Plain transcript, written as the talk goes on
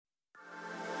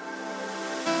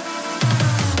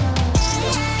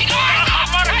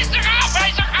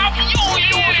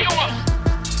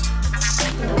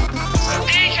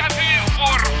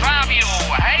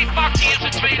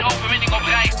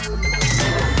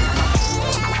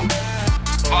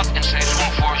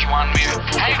man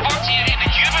weer. Hij wordt hier in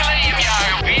het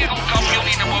jubileumjaar wereldkampioen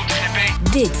in de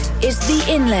MotoGP. Dit is The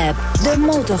InLab, de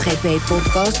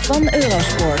MotoGP-podcast van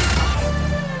Eurosport.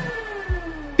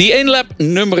 The InLab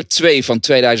nummer 2 van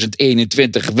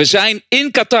 2021. We zijn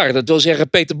in Qatar. Dat wil zeggen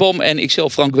Peter Bom en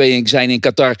ikzelf, Frank Weeink, zijn in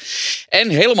Qatar. En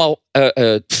helemaal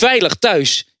veilig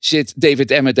thuis zit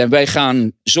David Emmet. En wij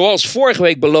gaan, zoals vorige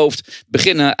week beloofd,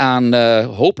 beginnen aan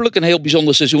hopelijk een heel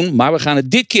bijzonder seizoen. Maar we gaan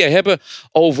het dit keer hebben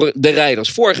over de rijders.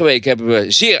 Vorige week hebben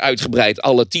we zeer uitgebreid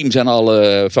alle teams en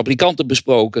alle fabrikanten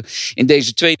besproken. In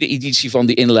deze tweede editie van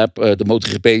The InLab, de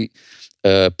MotoGP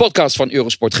podcast van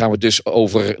Eurosport, gaan we het dus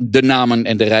over de namen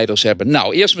en de rijders hebben.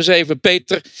 Nou, eerst maar eens even,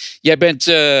 Peter. Jij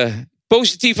bent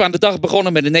positief aan de dag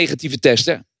begonnen met een negatieve test,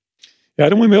 hè? Ja,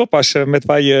 dan moet je mee oppassen met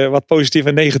wat positief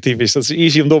en negatief is. Dat is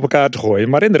easy om door elkaar te gooien.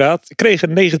 Maar inderdaad, ik kreeg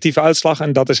een negatieve uitslag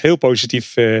en dat is heel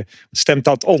positief. Stemt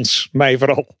dat ons, mij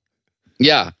vooral.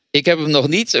 Ja, ik heb hem nog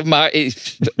niet, maar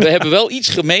we hebben wel iets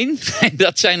gemeen.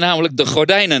 Dat zijn namelijk de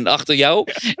gordijnen achter jou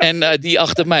en die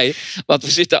achter mij. Want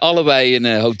we zitten allebei in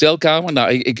een hotelkamer.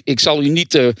 Nou, ik zal u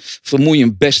niet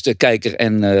vermoeien, beste kijker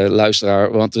en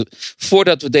luisteraar. Want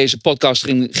voordat we deze podcast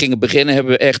gingen beginnen,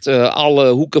 hebben we echt alle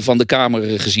hoeken van de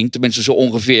kamer gezien. Tenminste zo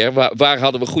ongeveer. Waar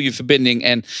hadden we goede verbinding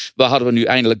en waar hadden we nu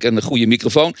eindelijk een goede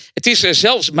microfoon. Het is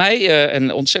zelfs mij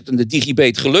een ontzettende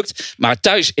digibate gelukt. Maar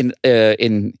thuis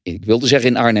in ik wilde zeggen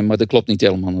in Arnhem, maar dat klopt niet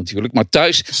helemaal natuurlijk. Maar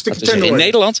thuis, in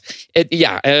Nederland,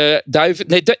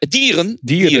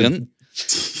 Dieren.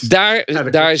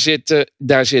 Daar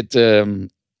zit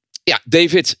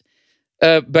David.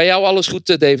 Bij jou alles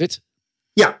goed, David?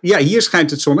 Ja, hier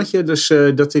schijnt het zonnetje. Dus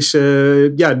dat is.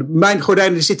 Mijn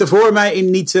gordijnen zitten voor mij en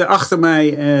niet achter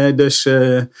mij.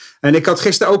 En ik had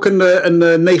gisteren ook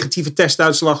een negatieve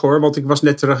testuitslag hoor, want ik was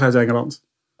net terug uit Engeland.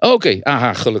 Oké,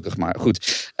 gelukkig maar.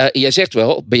 Goed. Jij zegt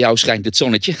wel, bij jou schijnt het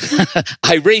zonnetje.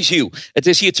 I raise you. Het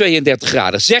is hier 32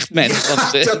 graden, zegt men.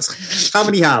 Ja, dat gaan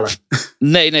we niet halen.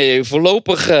 Nee,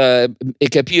 voorlopig.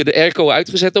 Ik heb hier de airco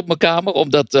uitgezet op mijn kamer.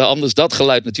 Omdat anders dat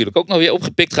geluid natuurlijk ook nog weer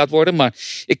opgepikt gaat worden. Maar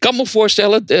ik kan me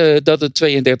voorstellen dat het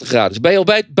 32 graden is. Ben je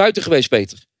al buiten geweest,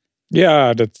 Peter?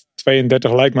 Ja, dat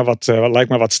 32 lijkt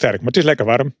me wat sterk. Maar het is lekker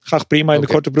warm. Graag prima in de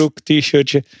korte broek,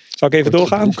 t-shirtje. Zal ik even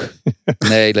doorgaan?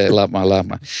 Nee, laat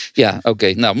maar. Ja,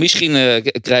 oké. Nou, misschien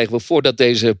krijgen we voordat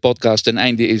deze podcast ten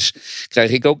einde is,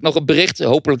 krijg ik ook nog een bericht.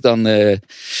 Hopelijk dan een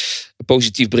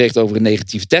positief bericht over een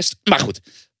negatieve test. Maar goed.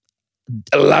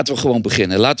 Laten we gewoon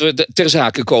beginnen. Laten we ter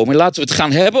zake komen. Laten we het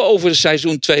gaan hebben over het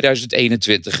seizoen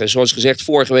 2021. Zoals gezegd,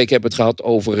 vorige week hebben we het gehad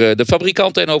over de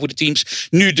fabrikanten en over de teams.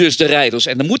 Nu dus de rijders.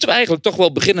 En dan moeten we eigenlijk toch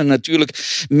wel beginnen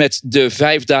natuurlijk met de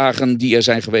 5 dagen die er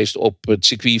zijn geweest op het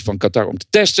circuit van Qatar om te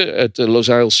testen. Het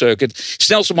Losail Circuit.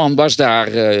 Snelste man was daar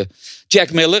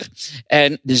Jack Miller.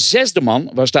 En de 6e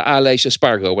man was daar Aleix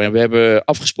Espargaro. En we hebben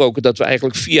afgesproken dat we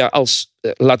eigenlijk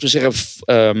laten we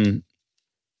zeggen,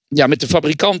 met de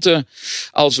fabrikanten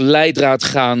als leidraad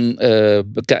gaan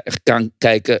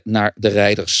kijken naar de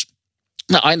rijders.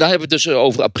 Nou, en dan hebben we het dus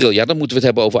over april. Ja, dan moeten we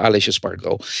het hebben over Aleix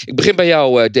Espargaro. Ik begin bij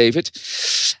jou, David.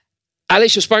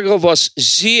 Aleix Espargaro was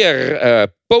zeer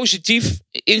positief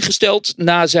ingesteld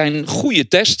na zijn goede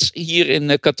test hier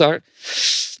in Qatar.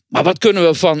 Maar wat kunnen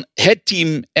we van het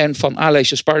team en van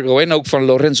Aleix Espargaro en ook van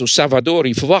Lorenzo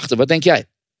Savadori verwachten? Wat denk jij?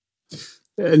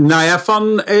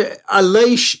 Van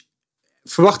Aleix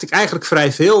verwacht ik eigenlijk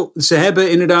vrij veel. Ze hebben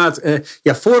inderdaad,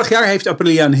 vorig jaar heeft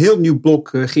Aprilia een heel nieuw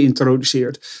blok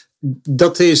geïntroduceerd.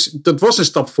 Dat was een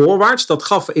stap voorwaarts. Dat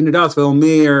gaf inderdaad wel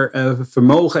meer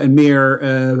vermogen en meer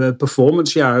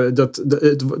performance. Ja,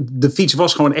 de fiets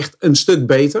was gewoon echt een stuk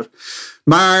beter.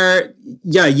 Maar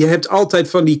ja, je hebt altijd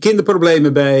van die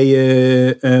kinderproblemen bij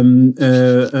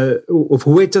of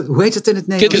hoe heet het in het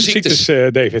Nederlands? Kinderziektes,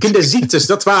 David. Kinderziektes,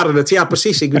 dat waren het. Ja,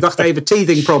 precies. Ik dacht even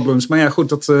teething problems. Maar ja,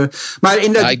 goed. Maar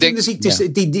in de kinderziektes,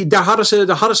 daar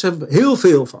hadden ze heel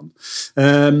veel van.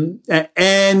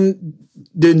 En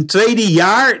de tweede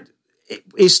jaar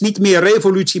is niet meer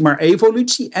revolutie, maar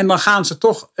evolutie. En dan gaan ze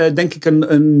toch, denk ik,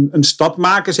 een stap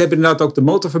maken. Ze hebben inderdaad ook de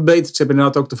motor verbeterd. Ze hebben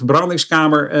inderdaad ook de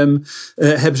verbrandingskamer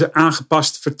hebben ze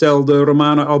aangepast, vertelde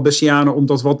Romano Albessiano, om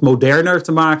dat wat moderner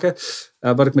te maken.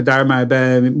 Wat ik me daar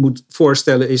bij moet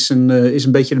voorstellen is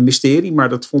een beetje een mysterie. Maar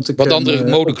dat vond ik wat andere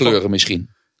modekleuren misschien.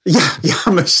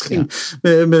 Ja, misschien.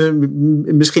 Ja.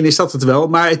 Misschien is dat het wel.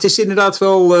 Maar het is inderdaad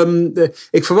wel.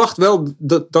 Ik verwacht wel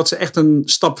dat ze echt een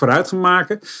stap vooruit gaan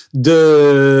maken.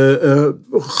 De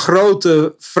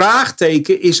grote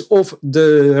vraagteken is of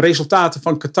de resultaten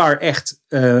van Qatar echt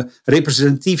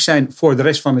representatief zijn voor de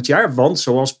rest van het jaar. Want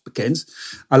zoals bekend,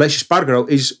 Aleix Espargaro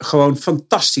is gewoon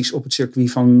fantastisch op het circuit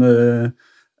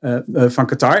van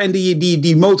Qatar. En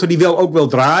die motor die wil ook wel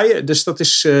draaien. Dus dat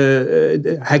is,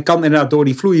 hij kan inderdaad door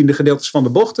die vloeiende gedeeltes van de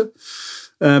bochten.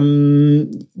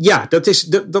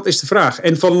 Dat is de vraag.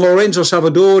 En van Lorenzo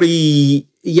Savadori.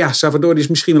 Ja, Savadori is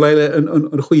misschien wel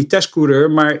een goede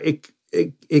testcoureur. Maar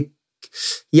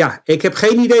ik heb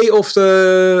geen idee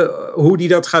hoe die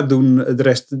dat gaat doen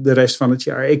de rest van het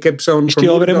jaar. Ik heb zo'n is die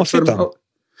alweer helemaal fit dan?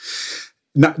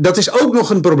 Nou, dat is ook nog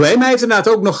een probleem. Hij heeft inderdaad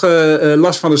ook nog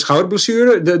last van een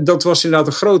schouderblessure. Dat was inderdaad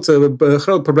een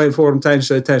groot probleem voor hem tijdens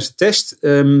de test.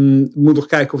 Moet nog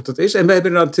kijken of dat is. En we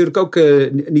hebben natuurlijk ook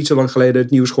niet zo lang geleden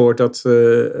het nieuws gehoord dat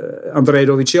Andrea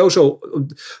Dovizioso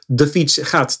de fiets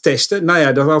gaat testen. Nou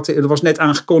ja, dat was net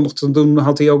aangekondigd. En toen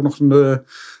had hij ook nog een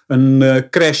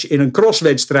crash in een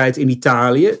crosswedstrijd in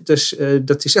Italië. Dus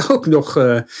dat is ook nog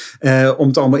om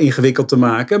het allemaal ingewikkeld te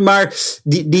maken. Maar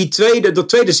dat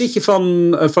tweede zitje van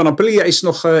Aprilia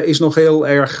is nog heel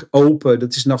erg open.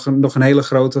 Dat is nog een hele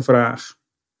grote vraag.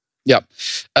 Ja,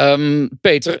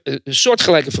 Peter, een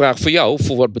soortgelijke vraag voor jou,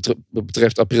 voor wat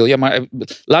betreft Aprilia. Maar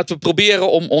laten we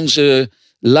proberen om onze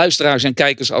luisteraars en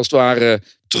kijkers als het ware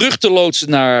terug te loodsen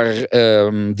naar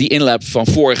die inlap van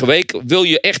vorige week. Wil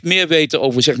je echt meer weten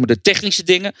over zeg maar, de technische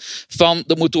dingen van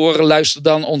de motoren? Luister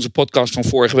dan onze podcast van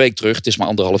vorige week terug. Het is maar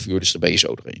 1,5 uur, dus daar ben je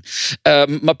zo doorheen.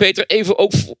 Maar Peter, even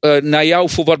ook naar jou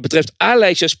voor wat betreft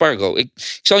Aleix Espargaro. Ik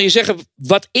zal je zeggen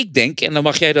wat ik denk. En dan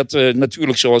mag jij dat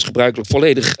natuurlijk zoals gebruikelijk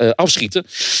volledig afschieten.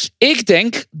 Ik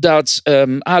denk dat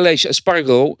Aleix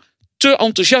Espargaro te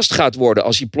enthousiast gaat worden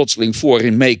als hij plotseling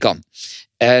voorin mee kan.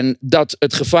 En dat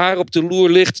het gevaar op de loer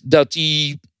ligt dat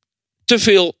hij te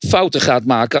veel fouten gaat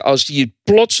maken als hij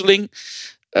plotseling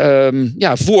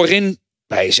voorin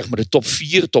bij zeg maar de top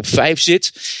 4, top 5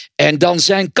 zit. En dan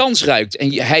zijn kans ruikt.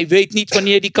 En hij weet niet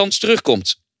wanneer die kans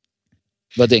terugkomt.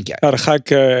 Wat denk jij? Nou, daar ga ik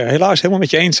helaas helemaal met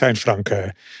je eens zijn, Frank.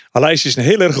 Aleix is een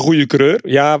heel erg goede coureur.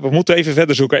 Ja, we moeten even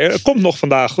verder zoeken. Er komt nog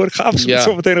vandaag hoor. Ik ga absoluut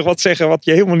zo meteen nog wat zeggen wat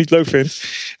je helemaal niet leuk vindt.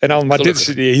 En dan, maar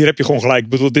hier heb je gewoon gelijk. Ik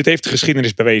bedoel, dit heeft de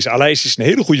geschiedenis bewezen. Aleix is een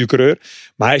hele goede coureur.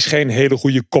 Maar hij is geen hele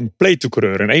goede complete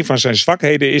coureur. En een van zijn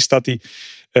zwakheden is dat hij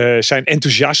zijn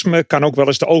enthousiasme kan ook wel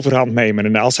eens de overhand nemen.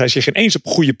 En als hij zich ineens op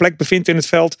een goede plek bevindt in het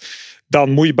veld, dan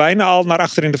moet je bijna al naar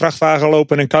achter in de vrachtwagen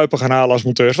lopen en een Kuiper gaan halen als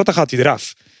monteur. Want dan gaat hij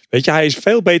eraf. Weet je, hij is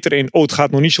veel beter in, het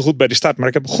gaat nog niet zo goed bij de start, maar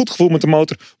ik heb een goed gevoel met de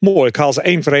motor. Mooi, ik haal ze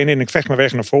 1 voor 1 in en ik vecht me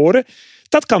weg naar voren.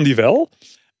 Dat kan hij wel.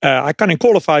 Hij kan in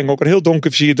qualifying ook een heel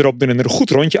donker vizier erop doen en er een goed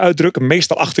rondje uitdrukken.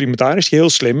 Meestal achter iemand aan is hij heel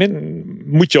slim in.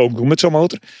 Moet je ook doen met zo'n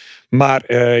motor. Maar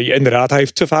inderdaad, hij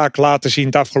heeft te vaak laten zien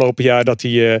het afgelopen jaar dat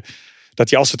hij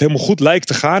als het helemaal goed lijkt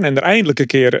te gaan en er eindelijk een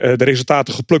keer de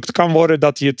resultaten geplukt kan worden,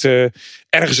 dat hij het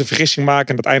ergens een vergissing maakt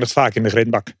en dat eindigt vaak in de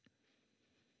grindbak.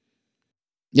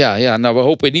 Ja, nou we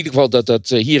hopen in ieder geval dat dat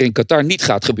hier in Qatar niet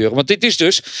gaat gebeuren. Want dit is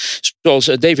dus, zoals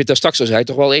David daar straks al zei,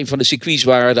 toch wel een van de circuits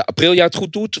waar de Aprilia het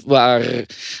goed doet. Waar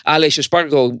Aleix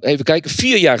Espargaro, even kijken,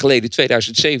 4 jaar geleden,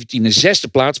 2017, een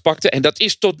 6e plaats pakte. En dat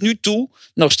is tot nu toe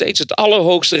nog steeds het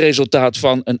allerhoogste resultaat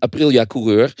van een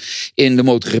Aprilia-coureur in de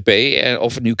MotoGP. En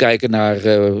of we nu kijken naar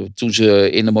toen ze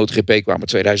in de MotoGP kwamen,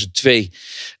 2002.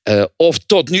 Of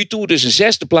tot nu toe, dus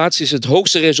een 6e plaats is het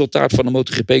hoogste resultaat van de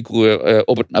MotoGP-coureur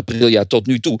op het Aprilia tot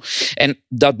nu toe. En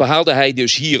dat behaalde hij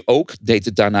dus hier ook. Deed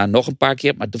het daarna nog een paar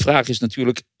keer. Maar de vraag is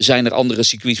natuurlijk, zijn er andere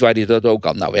circuits waar hij dat ook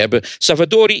kan? Nou, we hebben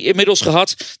Savadori inmiddels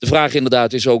gehad. De vraag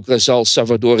inderdaad is ook, zal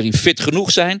Savadori fit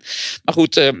genoeg zijn? Maar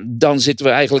goed, dan zitten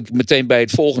we eigenlijk meteen bij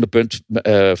het volgende punt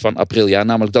van Aprilia.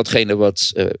 Namelijk datgene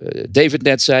wat David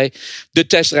net zei. De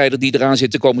testrijder die eraan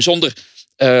zit te komen zonder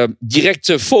direct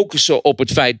te focussen op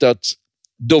het feit dat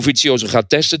Dovizioso gaat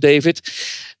testen, David.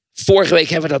 Vorige week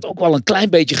hebben we dat ook wel een klein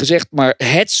beetje gezegd, maar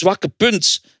het zwakke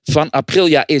punt van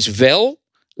Aprilia is wel,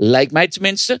 lijkt mij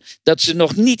tenminste, dat ze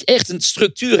nog niet echt een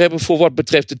structuur hebben voor wat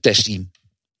betreft het testteam.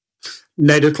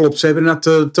 Nee, dat klopt. Ze hebben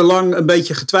te lang een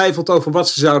beetje getwijfeld over wat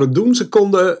ze zouden doen. Ze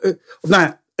konden,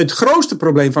 het grootste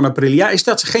probleem van Aprilia is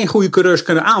dat ze geen goede coureurs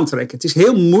kunnen aantrekken. Het is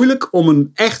heel moeilijk om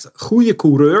een echt goede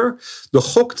coureur de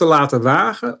gok te laten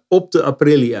wagen op de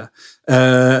Aprilia.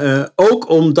 Ook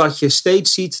omdat je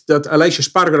steeds ziet dat Aleix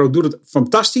Espargaro doet het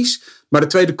fantastisch, maar de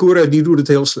tweede coureur die doet het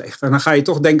heel slecht. En dan ga je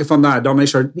toch denken van, nou, dan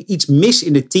is er iets mis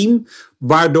in het team,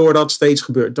 waardoor dat steeds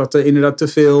gebeurt. Dat er inderdaad te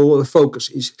veel focus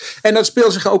is. En dat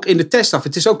speelt zich ook in de test af.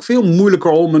 Het is ook veel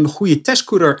moeilijker om een goede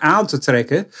testcoureur aan te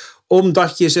trekken,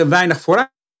 omdat je ze weinig vooruit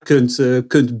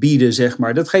kunt bieden, zeg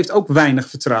maar. Dat geeft ook weinig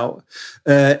vertrouwen.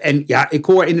 En ja, ik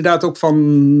hoor inderdaad ook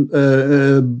van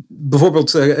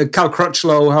bijvoorbeeld Cal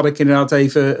Crutchlow had ik inderdaad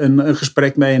even een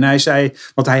gesprek mee en hij zei,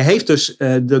 want hij heeft dus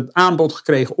het aanbod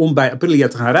gekregen om bij Aprilia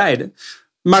te gaan rijden.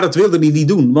 Maar dat wilde hij niet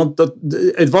doen, want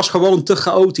het was gewoon te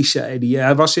chaotisch, zei hij.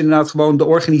 Hij was inderdaad gewoon, de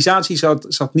organisatie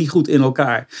zat niet goed in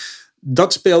elkaar.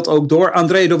 Dat speelt ook door.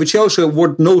 Andrea Dovizioso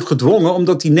wordt noodgedwongen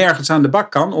omdat hij nergens aan de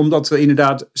bak kan. Omdat we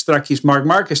inderdaad strakjes Marc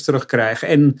Marquez terugkrijgen.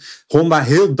 En Honda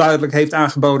heel duidelijk heeft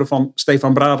aangeboden van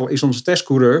Stefan Bradl is onze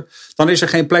testcoureur. Dan is er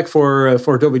geen plek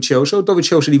voor Dovizioso.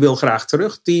 Dovizioso die wil graag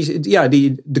terug.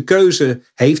 De keuze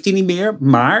heeft hij niet meer,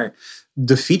 maar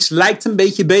de fiets lijkt een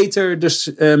beetje beter. Dus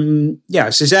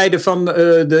ze zeiden van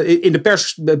in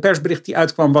de persbericht die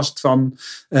uitkwam was het van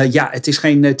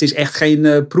het is echt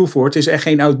geen proefwoord. Het is echt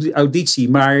geen auditie.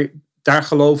 Maar daar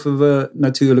geloven we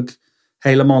natuurlijk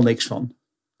helemaal niks van.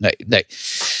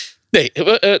 Nee,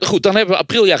 goed, dan hebben we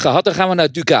Aprilia gehad. Dan gaan we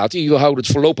naar Ducati. We houden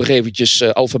het voorlopig eventjes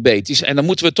alfabetisch. En dan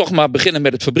moeten we toch maar beginnen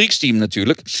met het fabrieksteam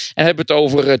natuurlijk. En hebben we het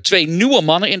over 2 nieuwe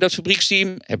mannen in dat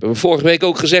fabrieksteam. Hebben we vorige week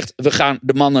ook gezegd. We gaan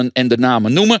de mannen en de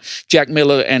namen noemen. Jack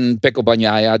Miller en Pecco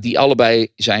Bagnaia. Die allebei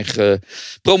zijn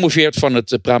gepromoveerd van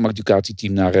het Pramac Ducati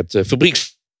team naar het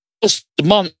fabrieksteam. De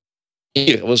man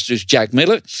hier was dus Jack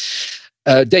Miller.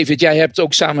 David, jij hebt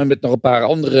ook samen met nog een paar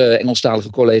andere Engelstalige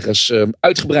collega's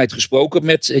uitgebreid gesproken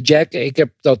met Jack. Ik heb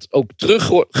dat ook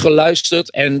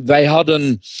teruggeluisterd. En wij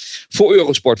hadden voor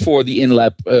Eurosport, voor die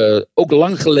inlap, ook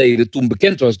lang geleden, toen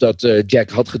bekend was dat Jack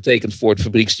had getekend voor het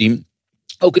fabrieksteam,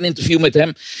 ook een interview met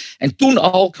hem. En toen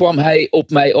al kwam hij op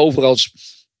mij over als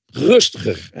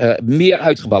rustiger, meer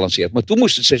uitgebalanceerd. Maar toen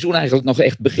moest het seizoen eigenlijk nog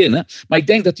echt beginnen. Maar ik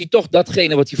denk dat hij toch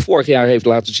datgene wat hij vorig jaar heeft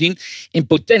laten zien, in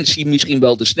potentie misschien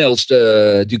wel de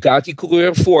snelste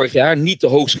Ducati-coureur vorig jaar, niet de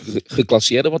hoogst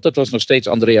geclasseerde, want dat was nog steeds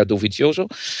Andrea Dovizioso.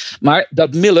 Maar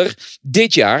dat Miller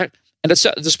dit jaar, en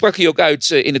dat sprak hij ook uit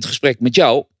in het gesprek met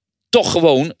jou, toch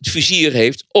gewoon het vizier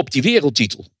heeft op die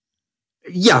wereldtitel.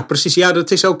 Ja, precies. Ja,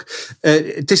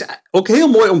 het is ook heel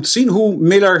mooi om te zien hoe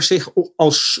Miller zich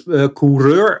als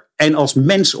coureur en als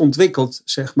mens ontwikkelt,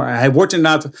 zeg maar. Hij wordt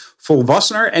inderdaad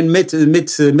volwassener en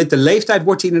met de leeftijd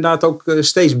wordt hij inderdaad ook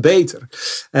steeds beter.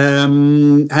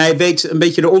 Hij weet een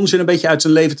beetje de onzin een beetje uit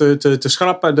zijn leven te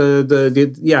schrappen.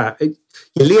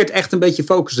 Je leert echt een beetje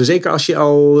focussen. Zeker als je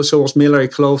al, zoals Miller,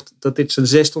 ik geloof dat dit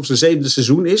zijn 6e of zijn 7e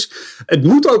seizoen is. Het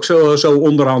moet ook zo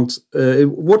onderhand.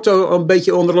 Wordt een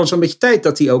beetje onderhand zo'n beetje tijd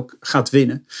dat hij ook gaat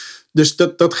winnen. Dus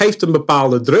dat geeft een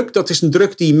bepaalde druk. Dat is een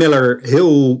druk die Miller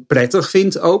heel prettig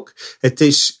vindt ook.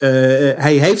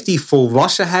 Hij heeft die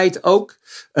volwassenheid ook.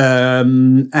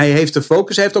 Hij heeft de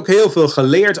focus. Hij heeft ook heel veel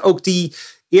geleerd. Ook die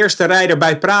eerste rijder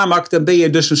bij Pramac, dan ben je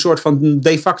dus een soort van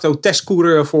de facto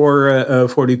testcoureur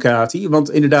voor Ducati.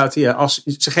 Want inderdaad, als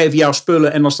ze geven jou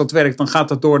spullen en als dat werkt, dan gaat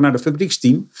dat door naar de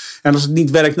fabrieksteam. En als het niet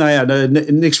werkt,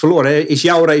 niks verloren. Is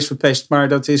jouw race verpest, maar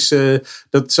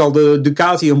dat zal de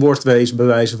Ducati een woord wezen, bij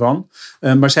wijze van.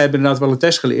 Maar zij hebben inderdaad wel een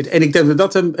test geleerd. En ik denk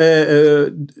dat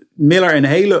Miller een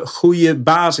hele goede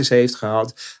basis heeft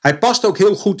gehad. Hij past ook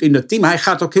heel goed in het team. Hij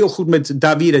gaat ook heel goed met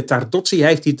Davide Tardozzi.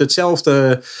 Hij heeft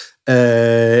hetzelfde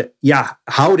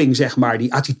houding, zeg maar,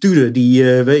 die attitude, die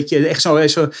weet je, echt zo,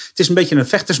 het is een beetje een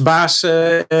vechtersbaas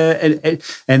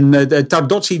en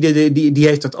Tardozzi die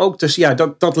heeft dat ook, dus ja,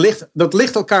 dat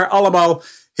ligt elkaar allemaal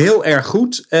heel erg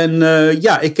goed en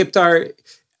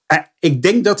ik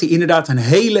denk dat hij inderdaad een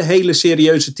hele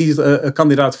serieuze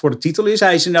kandidaat voor de titel is.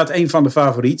 Hij is inderdaad een van de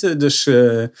favorieten, dus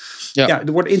het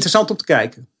wordt interessant om te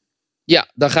kijken. Ja,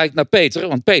 dan ga ik naar Peter.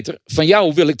 Want Peter, van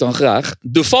jou wil ik dan graag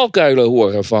de valkuilen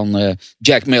horen van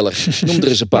Jack Miller. Noem er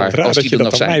eens een paar, raar als die dat er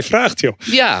nog zijn. Aan mij vraagt, joh.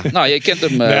 Ja, nou, je kent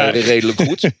hem redelijk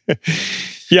goed.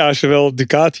 Ja, zowel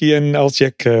Ducati en als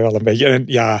Jack wel een beetje. En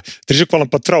ja, er is ook wel een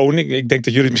patroon. Ik denk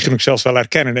dat jullie het misschien ook zelfs wel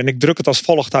herkennen. En ik druk het als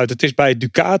volgt uit. Het is bij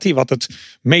Ducati, wat het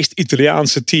meest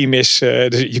Italiaanse team is.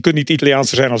 Dus je kunt niet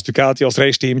Italiaanser zijn als Ducati, als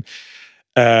raceteam.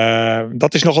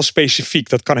 Dat is nogal specifiek.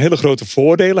 Dat kan hele grote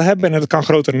voordelen hebben en dat kan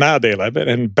grote nadelen hebben.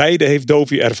 En beide heeft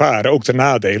Dovi ervaren, ook de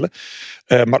nadelen.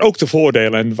 Maar ook de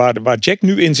voordelen. En waar Jack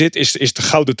nu in zit, is de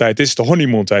gouden tijd. Dit is de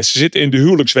honeymoon tijd. Ze zitten in de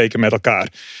huwelijksweken met elkaar.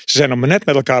 Ze zijn nog maar net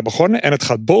met elkaar begonnen en het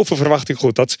gaat boven verwachting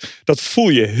goed. Dat voel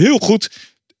je heel goed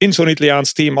in zo'n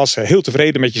Italiaans team. Als ze heel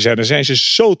tevreden met je zijn, dan zijn ze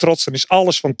zo trots. Dan is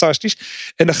alles fantastisch.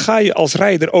 En dan ga je als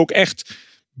rijder ook echt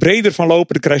breder van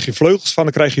lopen, dan krijg je vleugels van,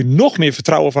 dan krijg je nog meer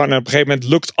vertrouwen van en op een gegeven moment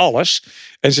lukt alles.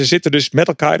 En ze zitten dus met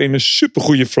elkaar in een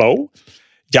supergoeie flow.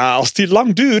 Ja, als die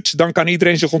lang duurt, dan kan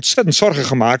iedereen zich ontzettend zorgen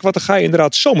gaan maken, want dan ga je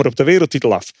inderdaad zomaar op de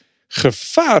wereldtitel af.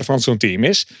 gevaar van zo'n team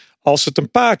is, als het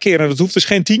een paar keer, en dat hoeft dus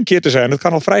geen 10 keer te zijn, dat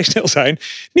kan al vrij snel zijn,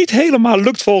 niet helemaal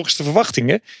lukt volgens de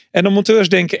verwachtingen. En de monteurs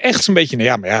denken echt zo'n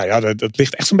beetje, dat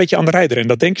ligt echt zo'n beetje aan de rijder. En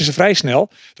dat denken ze vrij snel.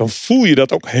 Dan voel je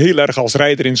dat ook heel erg als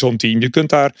rijder in zo'n team. Je kunt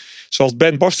daar, zoals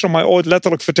Ben Bostrom mij ooit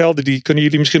letterlijk vertelde, die kunnen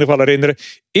jullie misschien nog wel herinneren.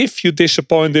 If you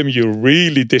disappoint them, you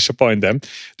really disappoint them.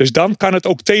 Dus dan kan het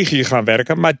ook tegen je gaan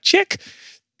werken. Maar Jack,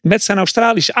 met zijn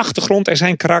Australische achtergrond en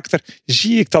zijn karakter,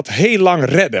 zie ik dat heel lang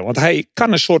redden. Want hij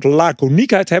kan een soort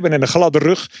laconiekheid hebben en een gladde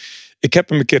rug. Ik heb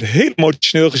hem een keer heel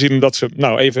emotioneel gezien, omdat ze,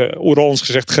 even oer-Hollands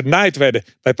gezegd, genaaid werden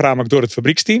bij Pramac door het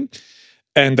fabrieksteam.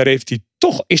 En daar is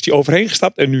hij overheen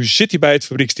gestapt en nu zit hij bij het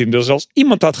fabrieksteam. Dus als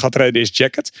iemand dat gaat redden, is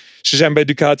Jack het. Ze zijn bij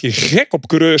Ducati gek op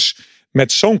coureurs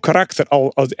met zo'n karakter,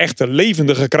 als echte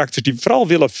levendige karakters die vooral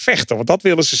willen vechten. Want dat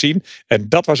willen ze zien. En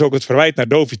dat was ook het verwijt naar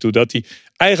Dovi toe. Dat hij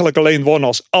eigenlijk alleen won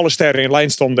als alle sterren in lijn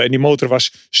stonden. En die motor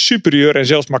was superieur. En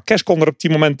zelfs Marquez kon er op die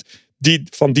moment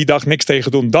van die dag niks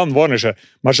tegen doen. Dan wonnen ze.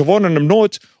 Maar ze wonnen hem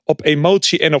nooit op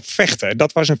emotie en op vechten. En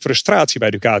dat was een frustratie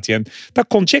bij Ducati. En dat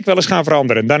kon Jack wel eens gaan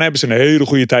veranderen. En dan hebben ze een hele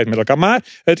goede tijd met elkaar. Maar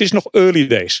het is nog early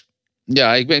days.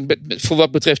 Ja, ik ben voor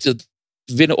wat betreft het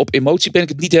winnen op emotie ben ik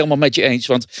het niet helemaal met je eens.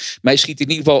 Want mij schiet in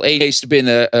ieder geval 1 race te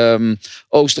binnen.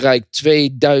 Oostenrijk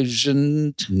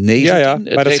 2019. Ja,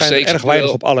 maar dat zijn er erg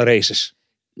weinig op alle races.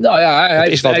 Nou ja, hij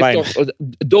heeft toch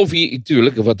Dovi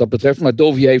natuurlijk wat dat betreft. Maar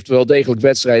Dovi heeft wel degelijk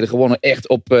wedstrijden gewonnen. Echt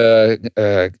op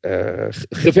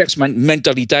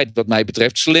gevechtsmentaliteit wat mij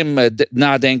betreft. Slim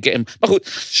nadenken. Maar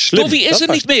goed, Dovi is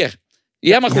er niet meer.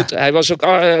 Ja, maar goed. Hij was ook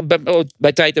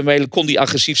bij tijd en wijle kon hij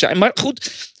agressief zijn. Maar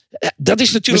goed, dat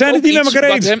is natuurlijk. We zijn het niet met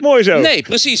elkaar eens. Mooi zo. Nee,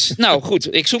 precies. Nou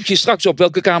goed, ik zoek je straks op.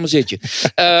 Welke kamer zit je?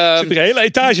 Zit er een hele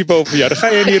etage boven jou. Dat ga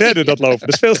je niet redden, dat lopen.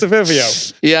 Dat is veel te ver voor jou.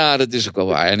 Ja, dat is ook wel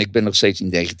waar. En ik ben nog steeds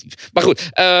niet negatief. Maar goed,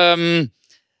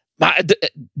 maar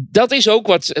dat is ook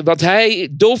wat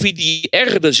Dovi die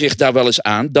ergerde zich daar wel eens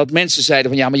aan. Dat mensen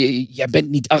zeiden van ja, maar jij bent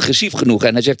niet agressief genoeg.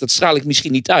 En hij zegt, dat straal ik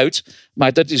misschien niet uit.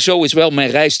 Maar zo is wel mijn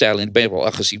rijstijl en ik ben wel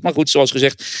agressief. Maar goed, zoals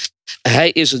gezegd, hij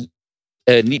is er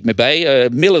niet meer bij.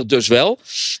 Miller dus wel.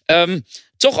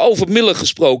 Toch over Miller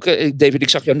gesproken. David, ik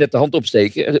zag jou net de hand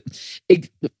opsteken.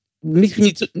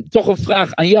 Toch een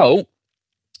vraag aan jou.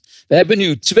 We hebben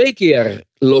nu 2 keer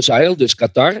Losail, dus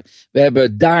Qatar. We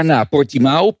hebben daarna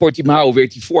Portimao. Portimao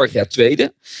werd hij vorig jaar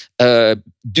tweede.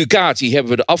 Ducati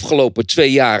hebben we de afgelopen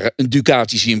 2 jaren een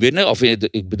Ducati zien winnen. Of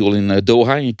ik bedoel in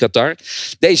Doha, in Qatar.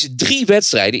 Deze 3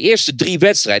 wedstrijden, de eerste 3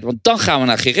 wedstrijden. Want dan gaan we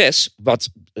naar Jerez. Wat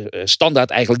standaard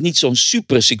eigenlijk niet zo'n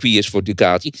super circuit is voor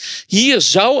Ducati. Hier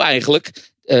zou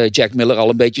eigenlijk Jack Miller al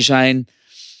een beetje zijn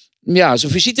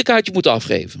visitekaartje moeten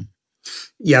afgeven.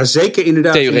 Ja, zeker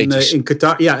inderdaad in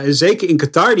Qatar. Ja, zeker in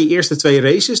Qatar, die eerste 2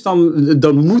 races.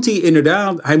 Dan moet hij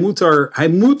inderdaad. Hij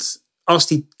moet, als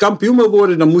hij kampioen wil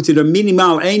worden, dan moet hij er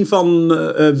minimaal 1 van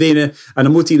winnen. En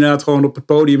dan moet hij inderdaad gewoon op het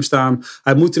podium staan.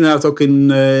 Hij moet inderdaad ook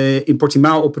in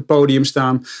Portimao op het podium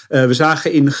staan. We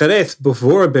zagen in Jerez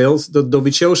bijvoorbeeld dat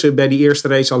Dovizioso bij die eerste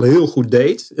race al heel goed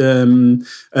deed.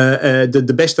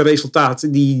 De beste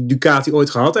resultaat die Ducati ooit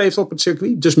gehad heeft op het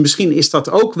circuit. Dus misschien is dat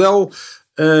ook wel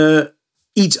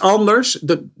iets anders.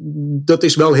 Dat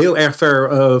is wel heel erg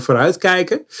ver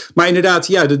vooruitkijken. Maar inderdaad,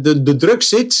 ja, de druk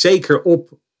zit zeker op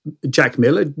Jack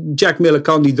Miller. Jack Miller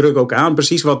kan die druk ook aan.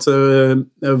 Precies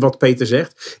wat Peter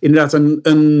zegt. Inderdaad,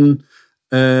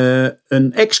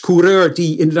 een ex-coureur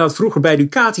die inderdaad vroeger bij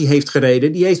Ducati heeft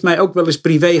gereden, die heeft mij ook wel eens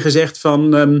privé gezegd van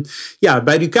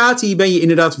bij Ducati ben je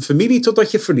inderdaad een familie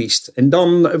totdat je verliest. En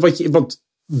dan want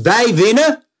wij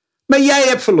winnen, maar jij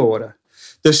hebt verloren.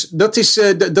 Dus dat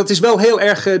is wel heel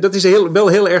erg, wel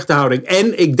heel erg de houding.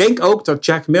 En ik denk ook dat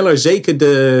Jack Miller zeker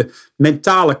de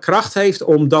mentale kracht heeft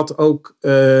om dat ook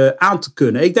aan te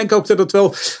kunnen. Ik denk ook dat het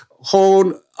wel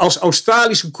gewoon als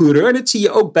Australische coureur, dat zie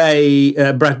je ook bij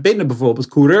Brad Binder bijvoorbeeld,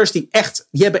 coureurs die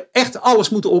hebben echt alles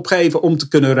moeten opgeven om te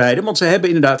kunnen rijden. Want ze hebben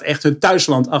inderdaad echt hun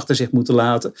thuisland achter zich moeten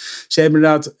laten. Ze hebben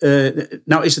inderdaad,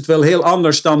 nou is het wel heel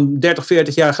anders dan 30,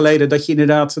 40 jaar geleden dat je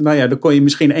inderdaad, dan kon je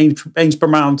misschien eens per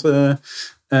maand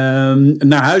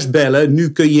naar huis bellen.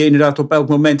 Nu kun je inderdaad op elk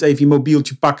moment even je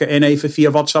mobieltje pakken en even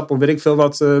via WhatsApp of weet ik veel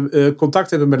wat contact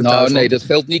hebben met het thuisland. Nee, dat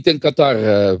geldt niet in Qatar.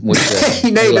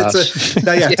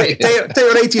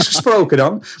 Theoretisch gesproken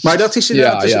dan. Maar dat is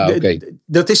inderdaad,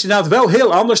 dat is inderdaad wel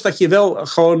heel anders. Dat je wel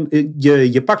gewoon,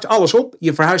 je pakt alles op,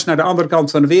 je verhuist naar de andere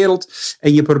kant van de wereld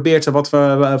en je probeert er wat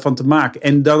van te maken.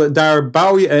 En daar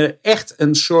bouw je echt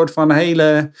een soort van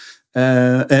hele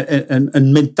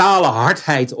een mentale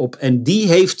hardheid op. En die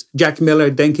heeft Jack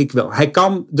Miller denk ik wel. Hij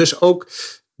kan dus ook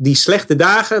die slechte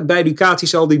dagen bij Ducati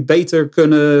zal die beter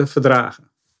kunnen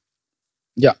verdragen.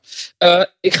 Ja,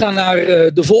 ik ga naar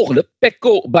de volgende.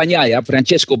 Pecco Bagnaia.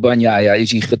 Francesco Bagnaia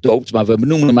is hij gedoopt, maar we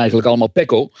benoemen hem eigenlijk allemaal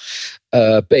Pecco.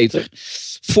 Peter.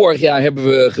 Vorig jaar hebben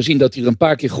we gezien dat hij er een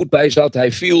paar keer goed bij zat.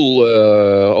 Hij viel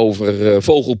over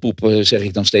vogelpoep, zeg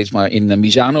ik dan steeds maar, in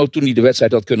Misano. Toen hij de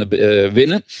wedstrijd had kunnen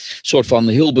winnen. Een soort van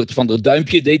Hilbert van der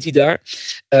Duimpje deed hij daar.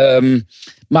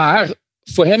 Maar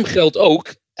voor hem geldt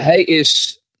ook, hij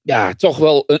is toch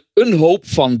wel een hoop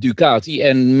van Ducati.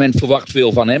 En men verwacht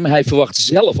veel van hem. Hij verwacht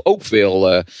zelf ook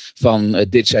veel van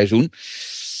dit seizoen.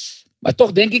 Maar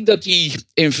toch denk ik dat hij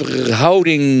in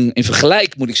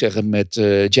vergelijk moet ik zeggen met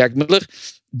Jack Miller,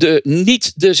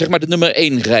 niet de nummer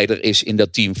 1 rijder is in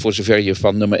dat team. Voor zover je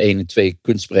van nummer 1 en 2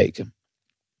 kunt spreken.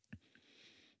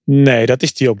 Nee, dat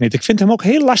is hij ook niet. Ik vind hem ook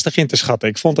heel lastig in te schatten.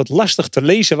 Ik vond het lastig te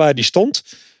lezen waar hij stond.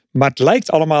 Maar het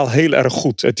lijkt allemaal heel erg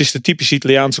goed. Het is de typische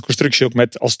Italiaanse constructie ook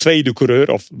met als tweede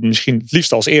coureur, of misschien het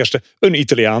liefst als eerste, een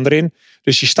Italiaan erin.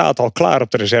 Dus je staat al klaar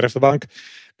op de reservebank.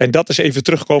 En dat is even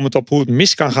terugkomend op hoe het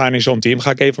mis kan gaan in zo'n team.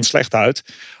 Ga ik even van slecht uit.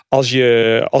 Als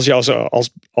je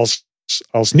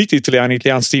als niet-Italiaan in een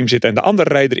Italiaans team zit en de andere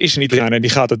rijder is een Italiaan en die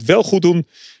gaat het wel goed doen,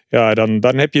 ja,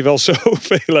 dan heb je wel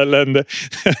zoveel ellende.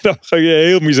 Dan ga je je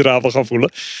heel miserabel gaan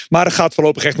voelen. Maar dat gaat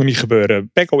voorlopig echt nog niet gebeuren.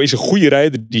 Pecco is een goede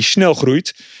rijder die snel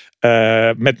groeit.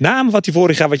 Met name wat hij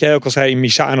vorig jaar, wat jij ook al zei, in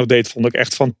Misano deed, vond ik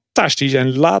echt fantastisch.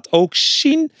 En laat ook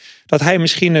zien dat hij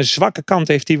misschien een zwakke kant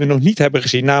heeft die we nog niet hebben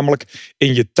gezien. Namelijk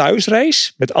in je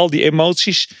thuisrace, met al die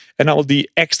emoties en al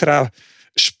die extra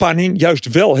spanning,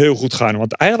 juist wel heel goed gaan.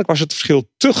 Want eigenlijk was het verschil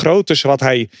te groot tussen wat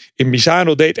hij in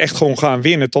Misano deed, echt gewoon gaan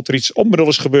winnen, tot er iets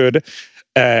onbenulligs gebeurde.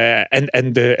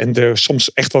 En de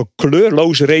soms echt wel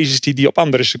kleurloze races die hij op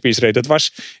andere circuits reed. Dat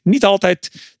was niet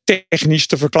altijd technisch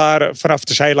te verklaren vanaf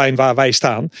de zijlijn waar wij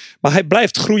staan. Maar hij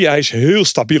blijft groeien. Hij is heel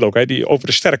stabiel ook. Die, over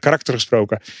de sterk karakter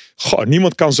gesproken. Goh,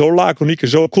 niemand kan zo laconiek en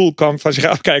zo cool van zich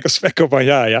afkijken als Pecco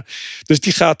Bagnaia. Dus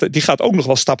die gaat ook nog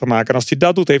wel stappen maken. En als hij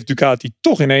dat doet, heeft Ducati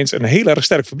toch ineens een heel erg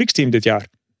sterk fabrieksteam dit jaar.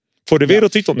 Voor de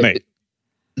wereldtitel? Nee.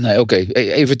 Nee, oké.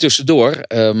 Even tussendoor.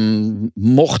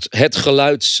 Mocht het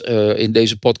geluid in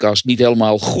deze podcast niet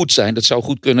helemaal goed zijn, dat zou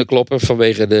goed kunnen kloppen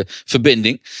vanwege de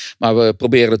verbinding. Maar we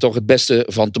proberen er toch het beste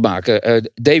van te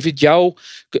maken. David, jou,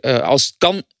 als het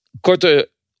kan, korte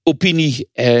opinie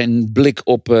en blik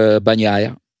op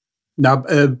Bagnaia.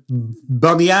 Nou,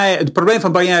 Bagnaia, het probleem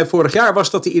van Bagnaia vorig jaar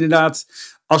was dat hij inderdaad,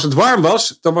 als het warm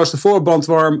was, dan was de voorband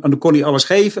warm en dan kon hij alles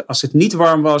geven. Als het niet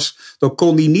warm was, dan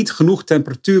kon hij niet genoeg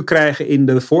temperatuur krijgen in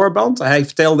de voorband. Hij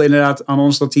vertelde inderdaad aan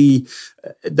ons dat hij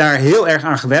daar heel erg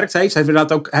aan gewerkt heeft.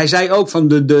 Hij zei ook van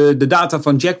de data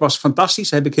van Jack was fantastisch.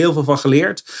 Daar heb ik heel veel van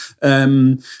geleerd.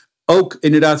 Ook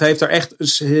inderdaad, hij heeft daar echt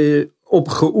op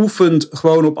geoefend,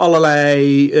 gewoon op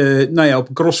allerlei, op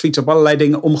een crossfiets, op allerlei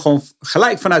dingen, om gewoon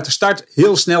gelijk vanuit de start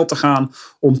heel snel te gaan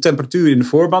om temperatuur in de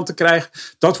voorband te krijgen.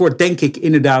 Dat wordt denk ik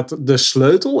inderdaad de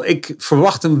sleutel. Ik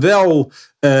verwacht hem wel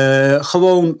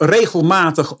gewoon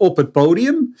regelmatig op het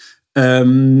podium.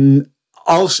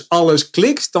 Als alles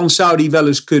klikt, dan zou hij wel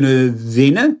eens kunnen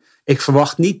winnen. Ik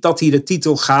verwacht niet dat hij de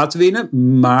titel gaat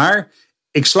winnen, maar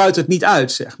ik sluit het niet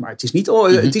uit, zeg maar. Het is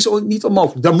niet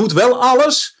onmogelijk. Dan moet wel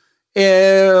alles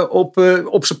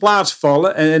op zijn plaats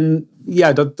vallen. En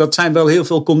ja, dat zijn wel heel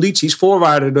veel condities,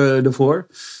 voorwaarden ervoor.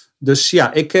 Dus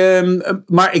ja,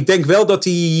 maar ik denk wel dat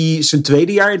hij zijn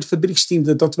tweede jaar in het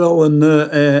fabrieksteam, dat wel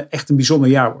echt een bijzonder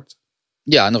jaar wordt.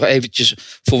 Ja, nog eventjes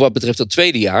voor wat betreft het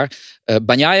tweede jaar.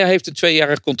 Bagnaia heeft een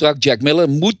 2-jarig contract. Jack Miller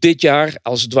moet dit jaar,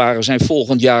 als het ware, zijn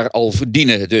volgend jaar al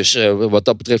verdienen. Dus wat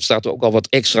dat betreft staat er ook al wat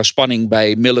extra spanning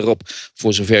bij Miller op.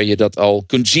 Voor zover je dat al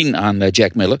kunt zien aan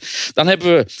Jack Miller. Dan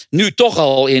hebben we nu toch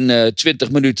al in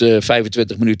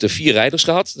 25 minuten 4 rijders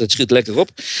gehad. Dat schiet lekker op.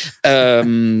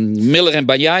 Miller en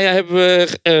Bagnaia hebben we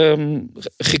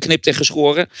geknipt en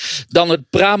geschoren. Dan het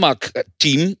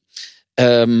Pramac-team.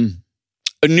 Een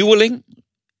nieuweling.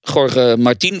 Jorge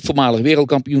Martin, voormalig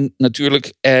wereldkampioen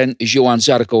natuurlijk. En Johan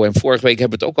Zarco. En vorige week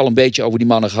hebben we het ook al een beetje over die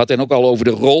mannen gehad. En ook al over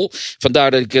de rol.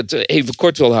 Vandaar dat ik het even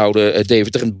kort wil houden,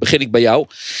 David. Dan begin ik bij jou.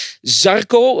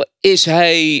 Zarco, is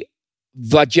hij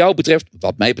wat jou betreft,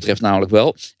 wat mij betreft namelijk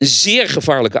wel, een zeer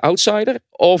gevaarlijke outsider?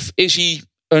 Of is hij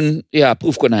een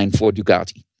proefkonijn voor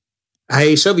Ducati?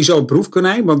 Hij is sowieso een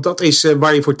proefkonijn. Want dat is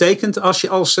waar je voor tekent als je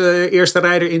als eerste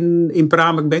rijder in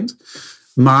Pramac bent.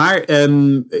 Maar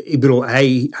ik bedoel,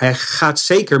 hij gaat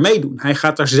zeker meedoen. Hij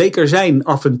gaat daar zeker zijn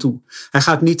af en toe. Hij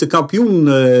gaat niet de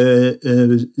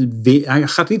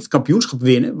kampioenschap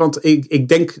winnen. Want ik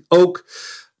denk ook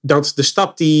dat de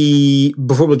stap die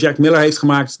bijvoorbeeld Jack Miller heeft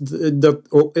gemaakt,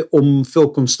 om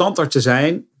veel constanter te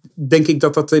zijn, denk ik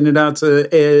dat inderdaad,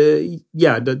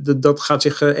 dat gaat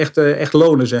zich echt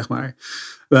lonen, zeg maar.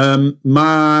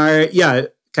 Maar ja,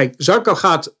 kijk, Zarco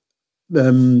gaat...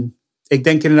 ik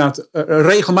denk inderdaad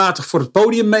regelmatig voor het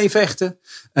podium meevechten.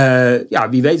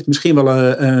 Wie weet, misschien wel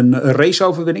een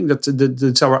raceoverwinning.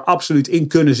 Dat zou er absoluut in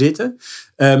kunnen zitten.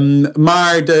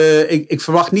 Maar ik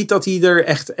verwacht niet dat hij er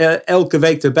echt elke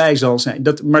week erbij zal zijn.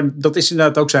 Maar dat is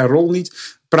inderdaad ook zijn rol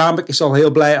niet. Pramik is al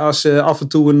heel blij als ze af en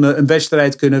toe een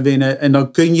wedstrijd kunnen winnen. En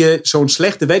dan kun je zo'n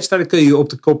slechte wedstrijd op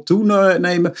de kop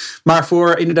nemen. Maar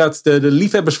voor inderdaad de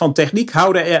liefhebbers van techniek,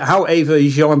 hou even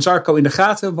Johan Zarco in de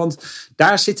gaten. Want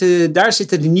daar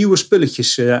zitten de nieuwe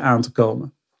spulletjes aan te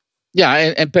komen. Ja,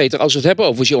 en Peter, als we het hebben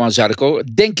over Johan Zarco,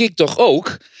 denk ik toch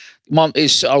ook... Man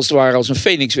is als het ware als een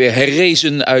Phoenix weer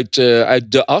herrezen uit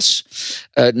de as.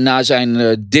 Na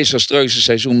zijn desastreuze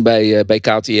seizoen bij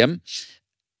KTM.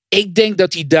 Ik denk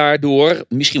dat hij daardoor,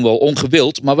 misschien wel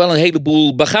ongewild, maar wel een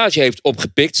heleboel bagage heeft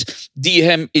opgepikt. Die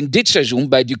hem in dit seizoen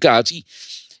bij Ducati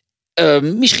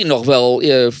misschien nog wel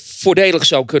voordelig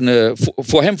zou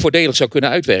kunnen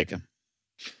uitwerken.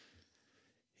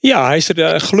 Ja, hij is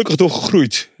er gelukkig door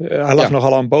gegroeid. Hij lag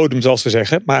nogal aan bodem, zoals we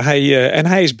zeggen. Maar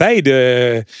hij is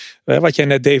beide. Wat jij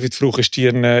net, David, vroeg, is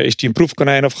die een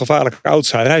proefkonijn of gevaarlijke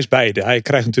outsider? Hij is beide. Hij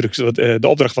krijgt natuurlijk de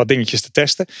opdracht wat dingetjes te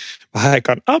testen. Maar hij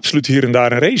kan absoluut hier en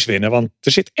daar een race winnen. Want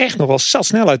er zit echt nog wel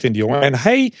snelheid in die jongen. En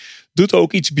hij doet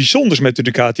ook iets bijzonders met de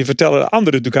Ducati. Vertellen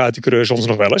andere Ducati-coureurs ons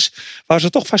nog wel eens. Waar ze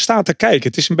toch van staan te kijken.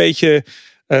 Het is een beetje...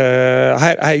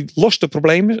 Hij lost de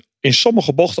problemen in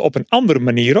sommige bochten op een andere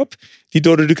manier op. Die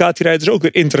door de Ducati-rijders ook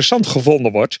weer interessant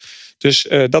gevonden wordt. Dus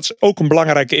dat is ook een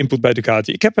belangrijke input bij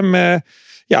Ducati. Ik heb hem...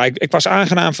 ik was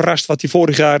aangenaam verrast wat hij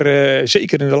vorig jaar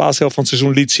zeker in de laatste helft van het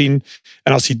seizoen liet zien.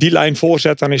 En als hij die lijn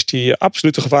voorzet, dan is hij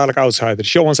absoluut een gevaarlijke outsider.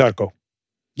 Johan Zarco.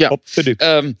 Ja. Op de Duc.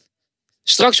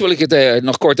 Straks wil ik het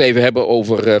nog kort even hebben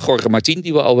over Jorge Martin,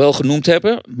 die we al wel genoemd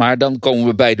hebben. Maar dan komen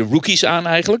we bij de rookies aan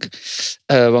eigenlijk.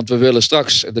 Want we willen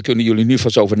straks, daar kunnen jullie nu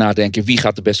vast over nadenken, wie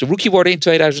gaat de beste rookie worden in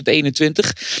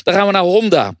 2021. Dan gaan we naar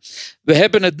Honda. We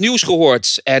hebben het nieuws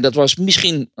gehoord en dat was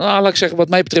misschien, laat ik zeggen, wat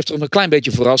mij betreft nog een klein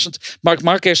beetje verrassend. Marc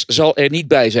Marquez zal er niet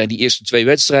bij zijn, die eerste 2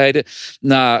 wedstrijden.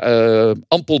 Na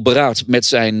ampel beraad met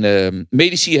zijn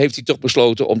medici heeft hij toch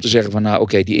besloten om te zeggen van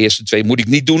oké, die eerste 2 moet ik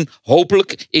niet doen.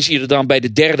 Hopelijk is hij er dan bij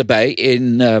de derde bij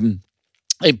in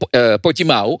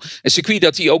Portimao. Een circuit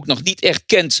dat hij ook nog niet echt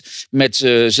kent met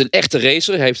zijn echte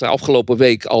racer. Hij heeft de afgelopen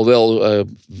week al wel...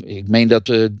 ik meen dat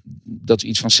we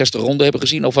iets van 60 ronden hebben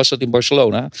gezien. Of was dat in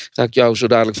Barcelona? Ga ik jou zo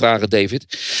dadelijk vragen, David.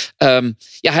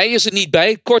 Hij is er niet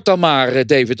bij. Kort dan maar,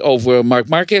 David, over Marc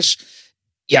Marquez.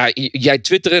 Ja, jij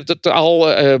twitterde het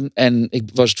al. En ik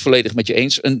was het volledig met je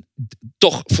eens. Een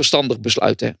toch verstandig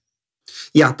besluit, hè?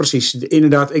 Ja, precies.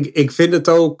 Inderdaad. Ik vind het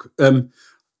ook...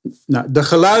 de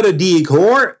geluiden die ik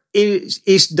hoor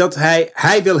is dat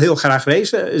hij wil heel graag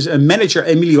racen. Manager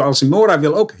Emilio Alcimora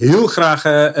wil ook heel graag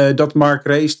dat Marc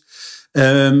racet.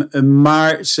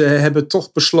 Maar ze hebben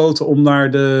toch besloten om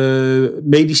naar de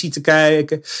medici te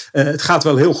kijken. Het gaat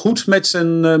wel heel goed met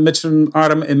zijn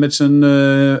arm en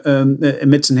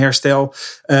met zijn herstel.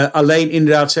 Alleen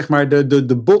inderdaad, zeg maar,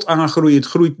 de botaangroei, het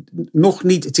groeit nog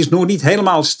niet. Het is nog niet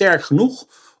helemaal sterk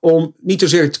genoeg om niet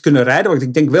zozeer te kunnen rijden, want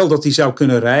ik denk wel dat hij zou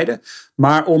kunnen rijden,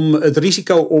 maar om het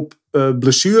risico op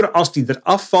blessure als die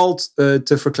eraf valt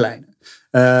te verkleinen.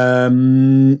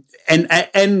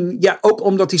 En ook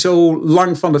omdat hij zo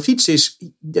lang van de fiets is,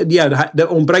 er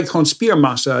ontbreekt gewoon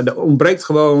spiermassa. Er ontbreekt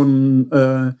gewoon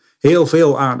heel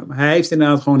veel aan hem. Hij heeft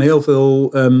inderdaad gewoon heel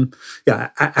veel...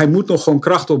 hij moet nog gewoon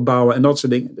kracht opbouwen en dat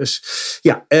soort dingen. Dus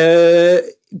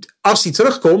als hij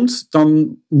terugkomt,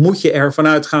 dan moet je ervan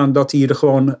uitgaan dat hij er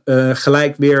gewoon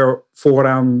gelijk weer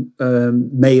vooraan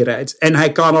meerijdt. En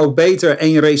hij kan ook beter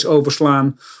 1 race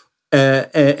overslaan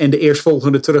en de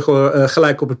eerstvolgende terug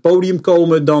gelijk op het podium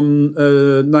komen dan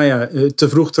te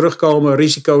vroeg terugkomen,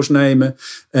 risico's nemen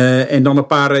en dan een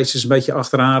paar races een beetje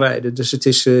achteraan rijden. Dus het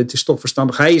is toch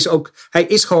verstandig. Hij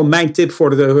is gewoon mijn tip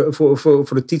voor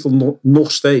de titel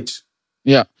nog steeds.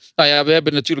 Ja. Nou ja, we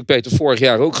hebben natuurlijk, Peter, vorig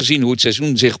jaar ook gezien hoe het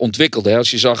seizoen zich ontwikkelde.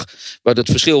 Als je zag wat het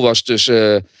verschil was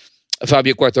tussen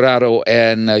Fabio Quartararo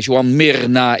en Joan Mir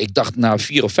na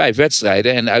 4 of 5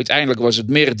 wedstrijden. En uiteindelijk was het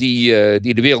Mir die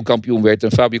de wereldkampioen werd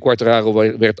en Fabio Quartararo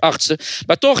werd 8e.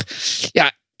 Maar toch,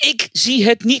 ik zie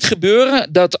het niet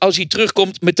gebeuren dat als hij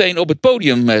terugkomt meteen op het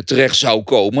podium terecht zou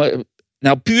komen.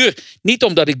 Nou, puur niet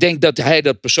omdat ik denk dat hij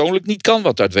dat persoonlijk niet kan,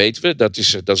 want dat weten we, dat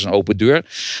is een open deur.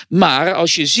 Maar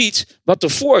als je ziet wat er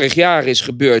vorig jaar is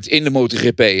gebeurd in de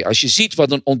MotoGP, als je ziet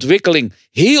wat een ontwikkeling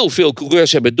heel veel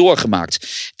coureurs hebben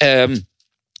doorgemaakt.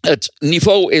 Het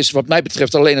niveau is wat mij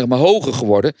betreft alleen nog maar hoger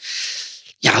geworden.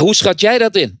 Ja, hoe schat jij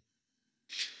dat in?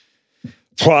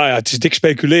 Ja, het is dik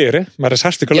speculeren, maar dat is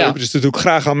hartstikke leuk. Dus dat doe ik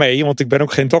graag aan mee, want ik ben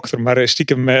ook geen dokter. Maar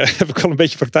stiekem heb ik al een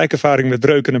beetje praktijkervaring met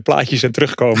breuken en plaatjes en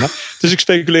terugkomen. Dus ik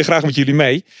speculeer graag met jullie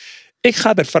mee. Ik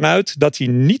ga ervan uit dat hij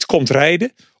niet komt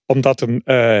rijden, omdat hem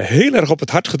heel erg op het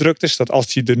hart gedrukt is. Dat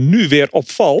als hij er nu weer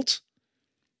op valt,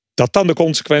 dat dan de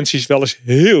consequenties wel eens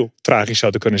heel tragisch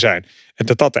zouden kunnen zijn. En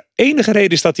dat de enige reden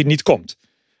is dat hij niet komt.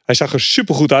 Hij zag er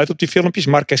supergoed uit op die filmpjes.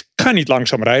 Marquez kan niet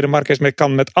langzaam rijden. Marquez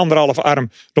kan met 1,5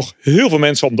 arm nog heel veel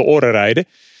mensen om de oren rijden.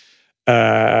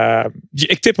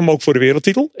 Ik tip hem ook voor de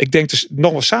wereldtitel. Ik denk dus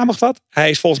nog wel samengevat. Hij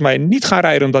is volgens mij niet gaan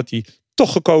rijden omdat hij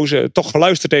toch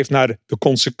geluisterd heeft naar de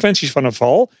consequenties van een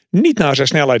val. Niet naar zijn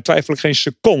snelheid. Twijfel ik geen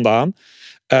seconde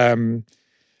aan.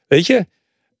 Weet je,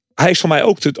 hij is voor mij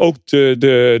ook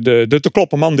de te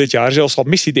kloppen man dit jaar. Zelfs al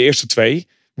mist hij de eerste 2.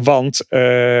 Want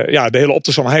de hele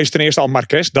optelsom, hij is ten eerste al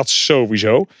Marquez, dat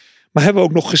sowieso. Maar hebben we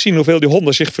ook nog gezien hoeveel die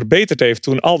Honda zich verbeterd heeft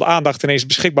toen al de aandacht ineens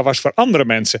beschikbaar was voor andere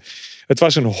mensen. Het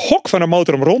was een hok van een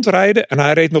motor om rond te rijden. En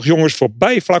hij reed nog jongens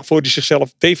voorbij vlak voor hij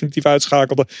zichzelf definitief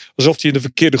uitschakelde. Alsof hij in de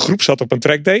verkeerde groep zat op een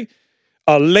trackday.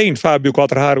 Alleen Fabio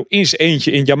Quartararo in zijn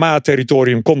eentje in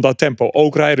Yamaha-territorium kon dat tempo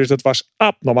ook rijden. Dus dat was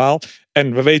abnormaal.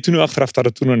 En we weten nu achteraf dat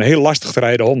het toen een heel lastig te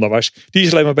rijden Honda was. Die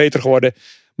is alleen maar beter geworden.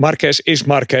 Marquez is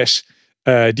Marquez.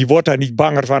 Die wordt daar niet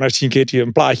banger van als hij een keertje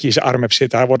een plaatje in zijn arm hebt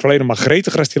zitten. Hij wordt alleen maar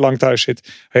gretiger als hij lang thuis zit.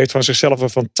 Hij heeft van zichzelf een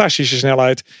fantastische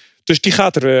snelheid. Dus die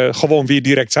gaat er gewoon weer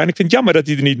direct zijn. Ik vind het jammer dat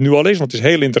hij er niet nu al is, want het is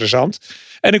heel interessant.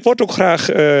 En ik word ook graag,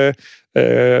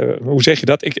 hoe zeg je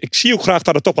dat? Ik zie ook graag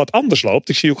dat het toch wat anders loopt.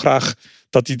 Ik zie ook graag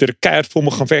dat hij er keihard voor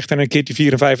moet gaan vechten en een keertje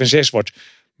 4 en 5 en 6 wordt.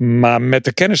 Maar met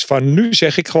de kennis van nu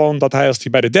zeg ik gewoon dat hij als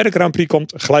hij bij de derde Grand Prix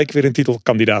komt gelijk weer een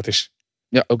titelkandidaat is.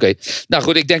 Ja, oké. Nou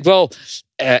goed, ik denk wel,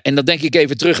 en dan denk ik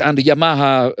even terug aan de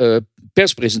Yamaha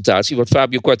perspresentatie, wat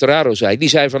Fabio Quartararo zei. Die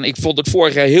zei van, ik vond het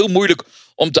vorig jaar heel moeilijk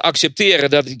om te accepteren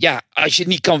dat, als je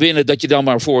niet kan winnen, dat je dan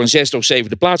maar voor een 6e of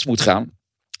 7e plaats moet gaan.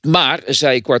 Maar,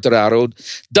 zei Quartararo,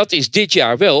 dat is dit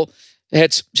jaar wel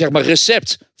het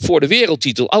recept voor de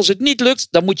wereldtitel. Als het niet lukt,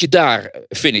 dan moet je daar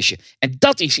finishen. En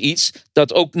dat is iets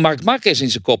dat ook Marc Marquez in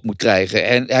zijn kop moet krijgen.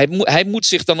 En hij moet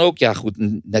zich dan ook,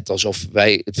 net alsof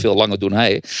wij het veel langer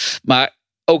doen, maar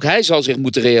ook hij zal zich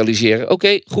moeten realiseren.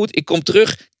 Oké, goed, ik kom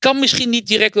terug. Kan misschien niet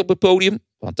direct op het podium,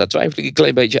 want daar twijfel ik een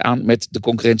klein beetje aan met de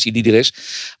concurrentie die er is.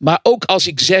 Maar ook als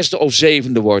ik 6e of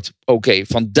 7e word,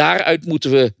 van daaruit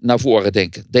moeten we naar voren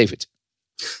denken. David.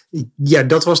 Ja,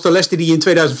 dat was de les die hij in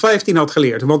 2015 had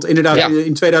geleerd. Want inderdaad,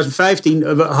 in 2015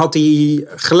 had hij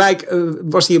gelijk,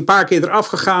 was hij een paar keer eraf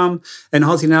gegaan. En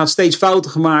had hij inderdaad steeds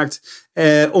fouten gemaakt.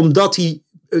 Omdat hij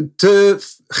te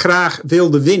graag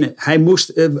wilde winnen. Hij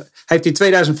heeft in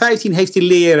 2015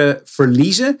 leren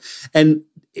verliezen. En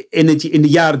in de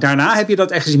jaren daarna heb je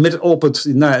dat echt gezien. Met op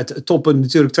het toppen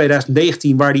natuurlijk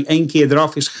 2019. Waar hij 1 keer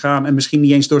eraf is gegaan. En misschien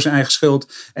niet eens door zijn eigen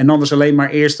schuld. En anders alleen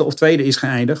maar 1e of 2e is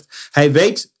geëindigd. Hij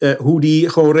weet hoe hij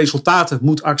gewoon resultaten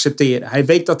moet accepteren. Hij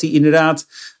weet dat hij inderdaad...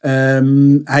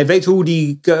 hij weet hoe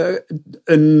hij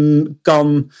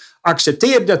kan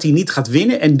accepteren dat hij niet gaat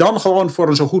winnen. En dan gewoon voor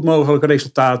een zo goed mogelijk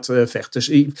resultaat vecht.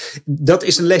 Dus dat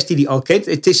is een les die hij al kent.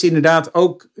 Het is inderdaad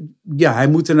ook... hij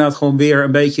moet inderdaad gewoon weer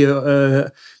een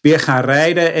beetje weer gaan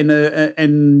rijden.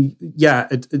 En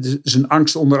zijn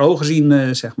angst onder ogen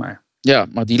zien, zeg maar. Ja,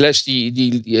 maar die les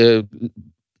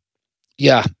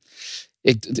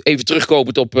even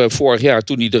terugkomend op vorig jaar,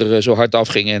 toen hij er zo hard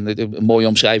afging. En een mooie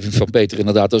omschrijving van Peter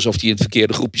inderdaad. Alsof hij in het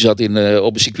verkeerde groepje zat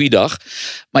op een circuitdag.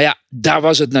 Maar daar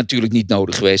was het natuurlijk niet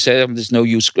nodig geweest. Hè? There's no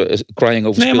use crying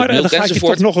over spilled milk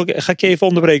enzovoort. Ga ik je even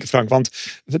onderbreken, Frank. Want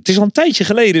het is al een tijdje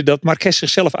geleden dat Marquez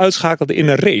zichzelf uitschakelde in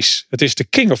een race. Het is de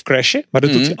king of crashen. Maar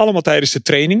dat doet hij allemaal tijdens de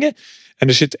trainingen. En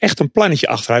er zit echt een plannetje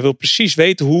achter. Hij wil precies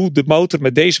weten hoe de motor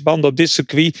met deze banden op dit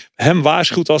circuit hem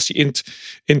waarschuwt als hij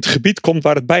in het gebied komt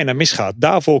waar het bijna misgaat.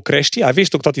 Daarvoor crasht hij. Hij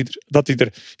wist ook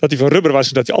dat hij van rubber was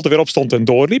en dat hij altijd weer opstond en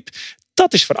doorliep.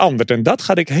 Dat is veranderd. En dat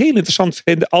ga ik heel interessant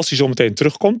vinden als hij zo meteen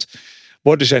terugkomt.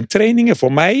 Worden zijn trainingen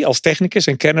voor mij als technicus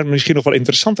en kenner misschien nog wel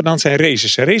interessanter dan zijn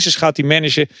races. Zijn races gaat hij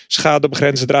managen, schade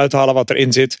begrenzen, eruit halen wat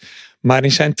erin zit. Maar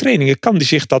in zijn trainingen kan hij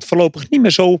zich dat voorlopig niet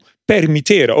meer zo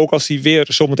permitteren. Ook als hij weer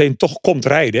zometeen toch komt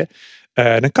rijden.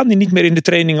 Dan kan hij niet meer in de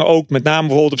trainingen ook, met name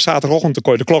bijvoorbeeld op zaterdagochtend,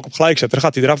 de klok op gelijk zetten. Dan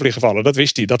gaat hij eraf liggen vallen. Dat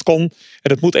wist hij. Dat kon. En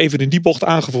dat moet even in die bocht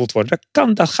aangevoeld worden.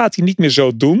 Dat gaat hij niet meer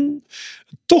zo doen.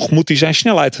 Toch moet hij zijn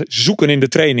snelheid zoeken in de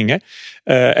trainingen.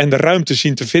 En de ruimte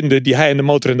zien te vinden die hij en de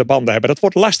motor en de banden hebben. Dat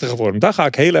wordt lastiger voor hem. Daar ga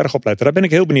ik heel erg op letten. Daar ben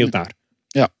ik heel benieuwd naar.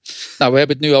 Ja, nou we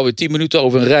hebben het nu alweer 10 minuten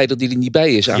over een rijder die er niet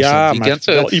bij is aanstaand weekend.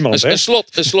 Wel iemand,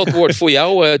 een slotwoord voor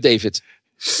jou, David.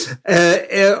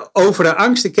 Over de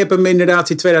angst. Ik heb hem inderdaad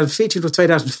in 2014 of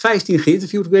 2015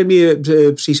 geïnterviewd. Ik weet niet meer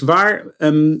precies waar.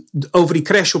 Over die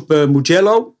crash op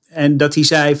Mugello. En dat hij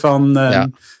zei van...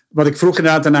 Wat ik vroeg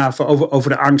inderdaad daarna over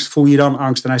de angst. Voel je dan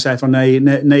angst? En hij zei van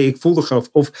nee, ik voelde geloof.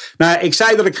 Ik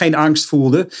zei dat ik geen angst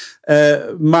voelde.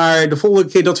 Maar de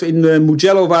volgende keer dat we in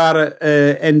Mugello waren.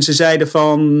 En ze zeiden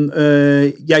van...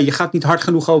 je gaat niet hard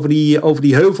genoeg over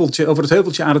het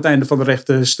heuveltje aan het einde van het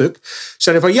rechte stuk.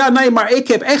 Zeiden van maar ik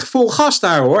heb echt vol gas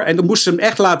daar hoor. En dan moesten ze hem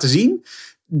echt laten zien.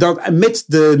 Dat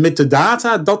met de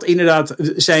data. Dat inderdaad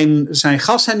zijn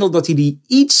gashendel. Dat hij die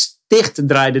iets dicht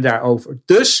draaide daarover.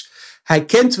 Dus... Hij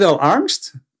kent wel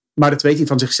angst, maar dat weet hij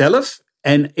van zichzelf.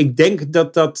 En ik denk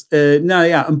dat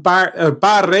een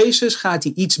paar races gaat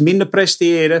hij iets minder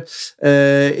presteren.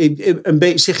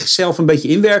 Zichzelf een beetje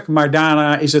inwerken. Maar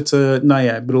daarna is het,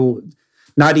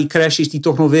 na die crash is hij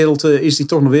toch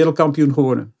nog wereldkampioen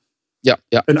geworden. Ja.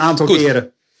 Een aantal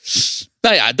keren.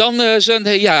 Nou ja, dan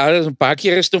een paar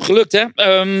keer is het hem gelukt. Hè?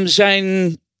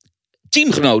 Zijn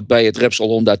teamgenoot bij het Repsol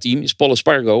Honda team is Pol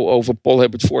Espargaro. Over Pol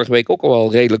hebben we het vorige week ook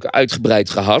al redelijk uitgebreid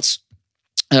gehad.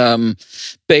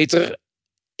 Peter,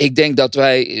 ik denk dat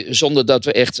wij, zonder dat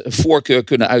we echt voorkeur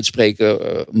kunnen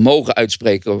uitspreken, mogen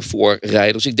uitspreken voor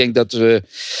rijders. Ik denk dat we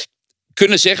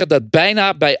kunnen zeggen dat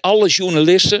bijna bij alle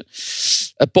journalisten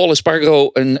Pol Espargaro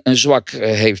een zwak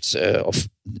heeft. Of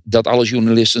dat alle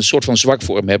journalisten een soort van zwak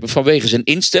voor hem hebben. Vanwege zijn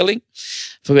instelling,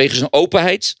 vanwege zijn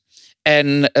openheid.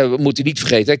 En we moeten niet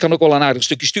vergeten, hij kan ook wel een aardig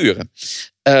stukje sturen.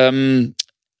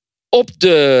 Op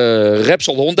de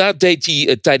Repsol Honda deed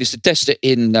hij tijdens de testen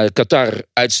in Qatar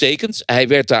uitstekend. Hij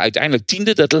werd daar uiteindelijk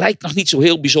 10e. Dat lijkt nog niet zo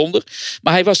heel bijzonder.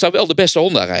 Maar hij was daar wel de beste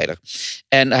Honda-rijder.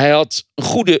 En hij had een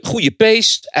goede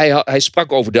pace. Hij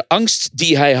sprak over de angst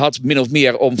die hij had, min of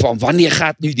meer, om van wanneer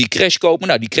gaat nu die crash komen.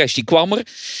 Nou, die crash die kwam er.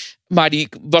 Maar die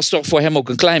was toch voor hem ook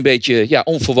een klein beetje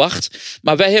onverwacht.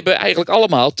 Maar wij hebben eigenlijk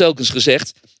allemaal telkens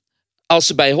gezegd, als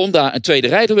ze bij Honda een tweede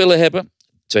rijder willen hebben,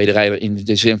 tweede rijder in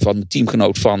de zin van de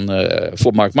teamgenoot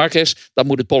voor Marc Marquez, dan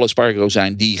moet het Pol Espargaro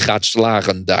zijn. Die gaat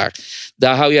slagen daar.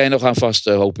 Daar hou jij nog aan vast,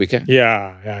 hoop ik. Hè?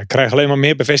 Ja, ik krijg alleen maar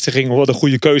meer bevestiging hoe de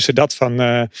goede keuze dat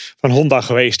van Honda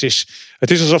geweest is.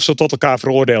 Het is alsof ze tot elkaar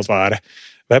veroordeeld waren.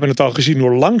 We hebben het al gezien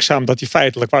hoe langzaam dat hij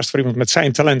feitelijk was voor iemand met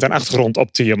zijn talent en achtergrond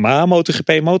op de Yamaha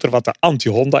MotoGP motor, wat de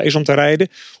anti-Honda is om te rijden.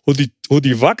 Hoe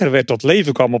die wakker werd tot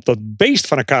leven kwam op dat beest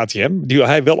van een KTM, die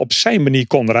hij wel op zijn manier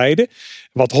kon rijden.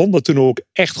 Wat Honda toen ook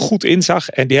echt goed inzag.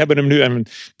 En die hebben hem nu, en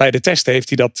bij de testen heeft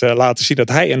hij dat laten zien, dat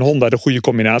hij en Honda de goede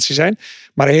combinatie zijn.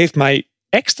 Maar hij heeft mij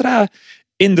extra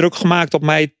indruk gemaakt op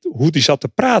mij hoe hij zat te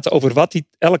praten over wat hij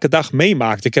elke dag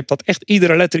meemaakt. Ik heb dat echt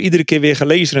iedere letter, iedere keer weer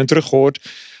gelezen en teruggehoord.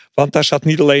 Want daar zat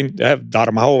niet alleen,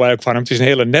 daarom houden wij ook van hem. Het is een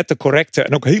hele nette, correcte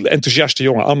en ook heel enthousiaste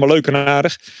jongen. Allemaal leuk en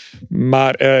aardig.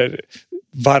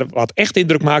 Maar wat echt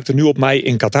indruk maakte nu op mij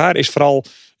in Qatar is vooral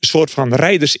een soort van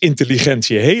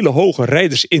rijdersintelligentie. Hele hoge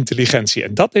rijdersintelligentie.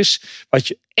 En dat is wat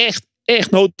je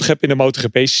echt nodig hebt in de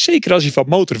MotoGP. Zeker als je van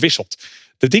motor wisselt.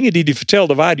 De dingen die hij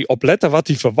vertelde, waar hij op lette, wat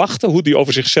hij verwachtte, hoe hij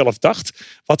over zichzelf dacht,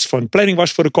 wat voor een planning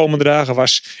was voor de komende dagen,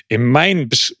 was in mijn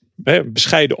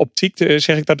bescheiden optiek,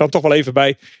 zeg ik daar dan toch wel even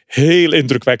bij, heel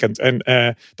indrukwekkend. En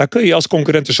daar kun je als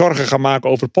concurrenten zorgen gaan maken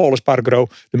over Pol Espargaro.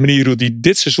 De manier hoe hij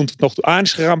dit seizoen tot nog toe aan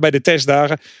is gegaan bij de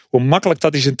testdagen. Hoe makkelijk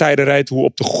dat hij zijn tijden rijdt. Hoe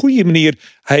op de goede manier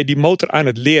hij die motor aan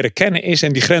het leren kennen is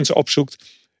en die grenzen opzoekt.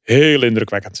 Heel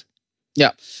indrukwekkend.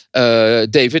 Ja,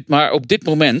 David, maar op dit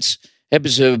moment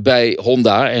hebben ze bij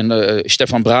Honda, en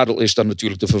Stefan Bradl is dan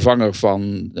natuurlijk de vervanger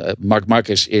van Marc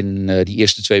Marquez in die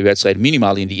eerste 2 wedstrijden,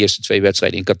 minimaal in die eerste 2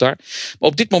 wedstrijden in Qatar. Maar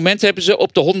op dit moment hebben ze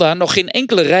op de Honda nog geen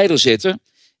enkele rijder zitten.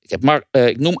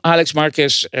 Ik noem Alex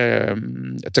Marquez,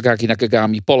 Takaki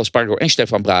Nakagami, Pol Espargaro en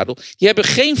Stefan Bradl. Die hebben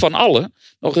geen van allen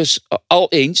nog eens al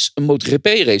eens een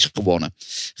MotoGP-race gewonnen.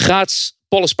 Gaat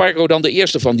Pol Espargaro dan de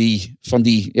eerste van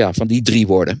die 3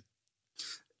 worden?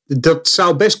 Dat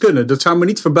zou best kunnen. Dat zou me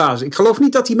niet verbazen. Ik geloof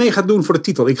niet dat hij mee gaat doen voor de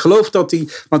titel. Ik geloof dat hij,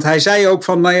 want hij zei ook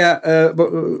van,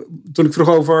 toen ik vroeg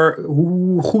over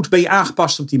hoe goed ben je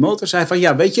aangepast op die motor, zei hij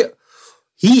van, weet je,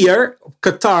 hier op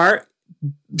Qatar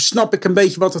snap ik een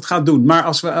beetje wat het gaat doen. Maar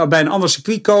als we bij een ander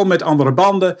circuit komen met andere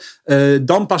banden,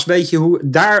 dan pas weet je hoe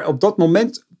daar op dat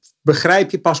moment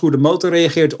begrijp je pas hoe de motor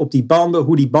reageert op die banden,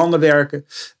 hoe die banden werken.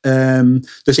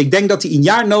 Dus ik denk dat hij een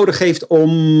jaar nodig heeft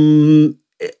om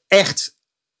echt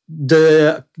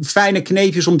de fijne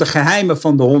kneepjes om de geheimen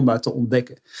van de Honda te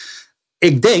ontdekken.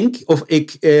 Ik denk,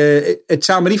 het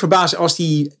zou me niet verbazen als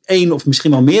hij 1 of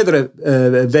misschien wel meerdere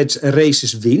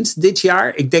races wint dit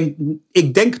jaar.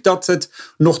 Ik denk dat het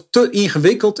nog te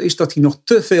ingewikkeld is, dat hij nog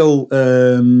te veel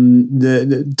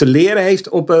te leren heeft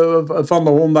van de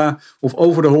Honda of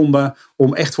over de Honda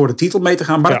om echt voor de titel mee te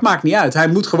gaan. Maar dat maakt niet uit. Hij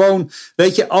moet gewoon,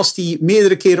 weet je, als hij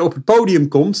meerdere keren op het podium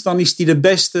komt, dan is hij de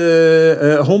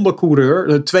beste Honda-coureur,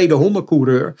 de tweede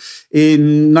Honda-coureur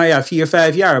in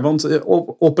 4-5 jaar. Want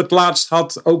op het laatst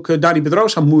had ook Dani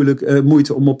Pedrosa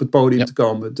moeite om op het podium te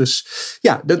komen. Dus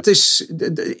ja,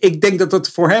 ik denk dat het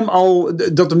voor hem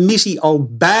dat de missie al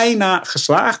bijna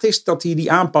geslaagd is, dat hij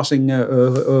die aanpassing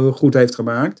goed heeft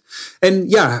gemaakt. En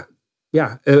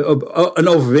een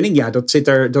overwinning,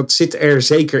 dat zit er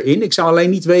zeker in. Ik zou alleen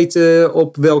niet weten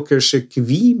op welke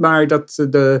circuit, maar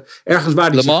ergens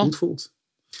waar hij zich goed voelt.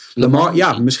 Le Mans,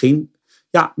 ja, misschien.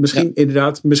 Ja, misschien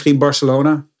inderdaad. Misschien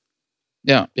Barcelona.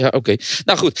 Ja, oké.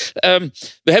 Nou goed,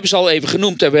 we hebben ze al even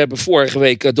genoemd. En we hebben vorige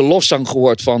week de lofzang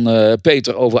gehoord van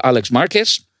Peter over Alex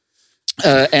Marquez.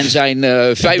 En zijn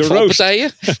 5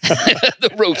 valpartijen.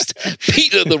 De roast.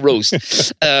 Peter de roast.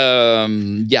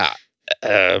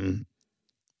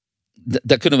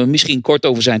 Daar kunnen we misschien kort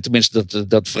over zijn. Tenminste,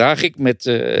 dat vraag ik.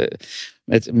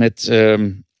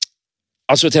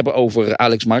 Als we het hebben over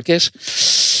Alex Marquez.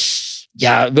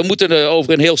 Ja, we moeten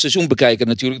over een heel seizoen bekijken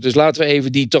natuurlijk. Dus laten we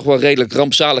even die toch wel redelijk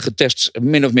rampzalige tests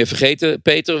min of meer vergeten.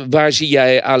 Peter, waar zie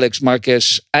jij Alex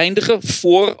Marquez eindigen?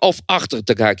 Voor of achter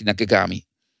Takaki Nakagami?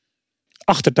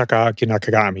 Achter Takaki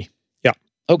Nakagami, ja.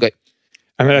 Oké.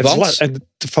 En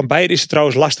van beide is het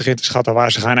trouwens lastig in te schatten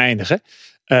waar ze gaan eindigen.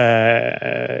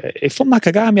 Ik vond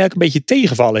Nakagami eigenlijk een beetje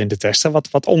tegenvallen in de testen.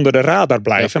 Wat onder de radar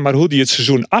blijven. Ja. Maar hoe die het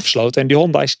seizoen afsloot. En die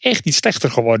Honda is echt niet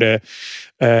slechter geworden.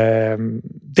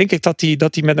 Denk ik dat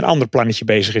hij met een ander plannetje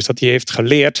bezig is. Dat hij heeft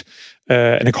geleerd.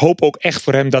 En ik hoop ook echt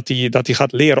voor hem dat hij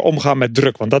gaat leren omgaan met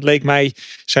druk. Want dat leek mij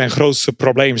zijn grootste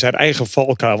probleem. Zijn eigen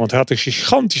valkuil. Want hij had een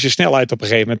gigantische snelheid op een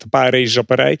gegeven moment. Een paar races op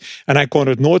een rij. En hij kon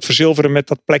het nooit verzilveren met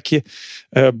dat plekje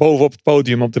bovenop het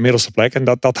podium op de middelste plek. En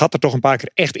dat had er toch een paar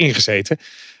keer echt ingezeten.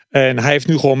 En hij heeft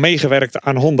nu gewoon meegewerkt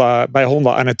bij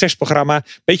Honda aan het testprogramma.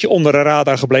 Beetje onder de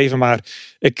radar gebleven, maar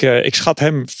ik schat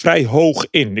hem vrij hoog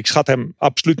in. Ik schat hem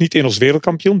absoluut niet in als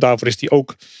wereldkampioen. Daarvoor is hij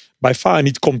ook bij far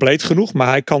niet compleet genoeg. Maar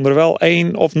hij kan er wel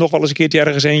 1 of nog wel eens een keertje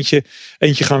ergens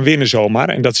eentje gaan winnen zomaar.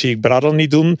 En dat zie ik Bradel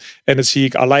niet doen. En dat zie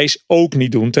ik Aleix ook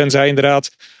niet doen. Tenzij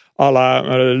inderdaad à la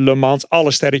Le Mans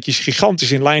alle sterretjes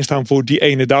gigantisch in lijn staan voor die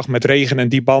ene dag met regen en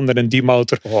die banden en die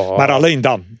motor. Oh. Maar alleen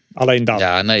dan.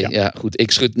 Ja, nee, ja, goed.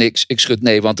 Ik schud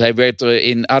nee. Want hij werd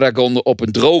in Aragon op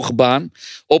een droge baan.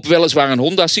 Op weliswaar een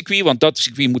Honda-circuit. Want dat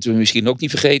circuit moeten we misschien ook niet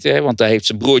vergeten. Hè, want daar heeft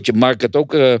zijn broertje Mark het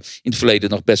ook in het verleden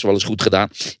nog best wel eens goed gedaan.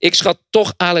 Ik schat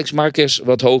toch Alex Marquez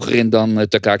wat hoger in dan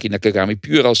Takaki Nakagami.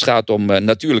 Puur als het gaat om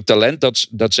natuurlijk talent.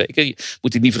 Dat zeker. Je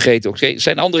moet het niet vergeten. Okay. Het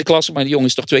zijn andere klassen. Maar die jongen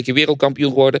is toch 2 keer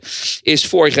wereldkampioen geworden. Is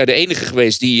vorig jaar de enige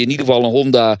geweest die in ieder geval een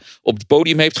Honda op het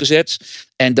podium heeft gezet.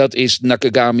 En dat is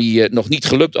Nakagami nog niet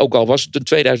gelukt. Ook al was het een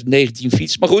 2019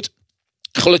 fiets. Maar goed,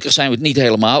 gelukkig zijn we het niet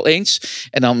helemaal eens.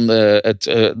 En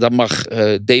dan mag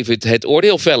David het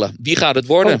oordeel vellen. Wie gaat het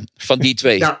worden van die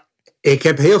 2? Ja, ik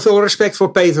heb heel veel respect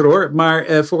voor Peter hoor. Maar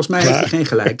volgens mij heeft hij geen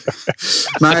gelijk.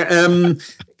 Maar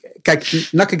kijk,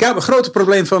 Nakagami, het grote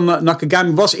probleem van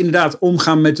Nakagami was inderdaad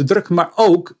omgaan met de druk. Maar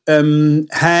ook,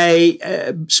 hij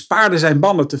spaarde zijn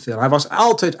banden te veel. Hij was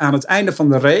altijd aan het einde van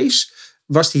de race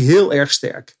was hij heel erg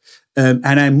sterk.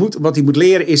 En wat hij moet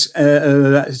leren is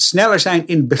sneller zijn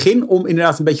in het begin om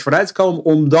inderdaad een beetje vooruit te komen.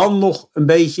 Om dan nog een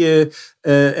beetje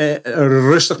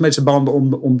rustig met zijn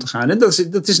banden om te gaan. En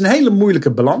dat is een hele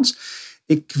moeilijke balans.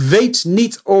 Ik weet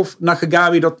niet of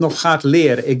Nakagami dat nog gaat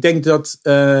leren. Ik denk dat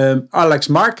Alex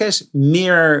Marquez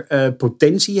meer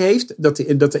potentie heeft. Dat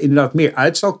er inderdaad meer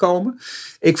uit zal komen.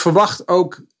 Ik verwacht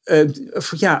ook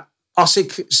als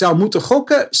ik zou moeten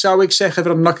gokken, zou ik zeggen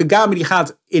dat Nakagami die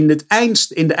gaat in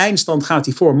de eindstand gaat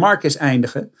hij voor Marquez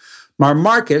eindigen. Maar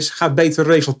Marquez gaat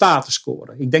betere resultaten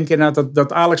scoren. Ik denk inderdaad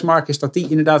dat Alex Marquez dat die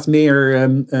inderdaad meer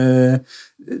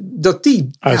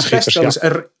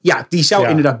die zou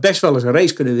inderdaad best wel eens een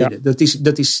race kunnen winnen. Ja.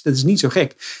 Dat is niet zo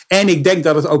gek. En ik denk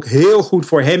dat het ook heel goed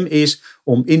voor hem is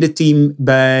om in het team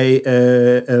bij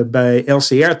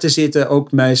LCR te zitten. Ook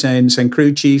bij zijn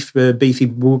crewchief,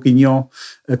 Bevi Bourguignon.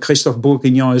 Christophe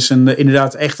Bourguignon is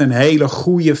inderdaad echt een hele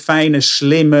goede, fijne,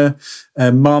 slimme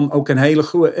man. Ook een hele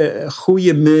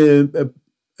goede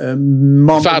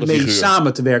man om mee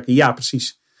samen te werken. Ja,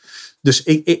 precies. Dus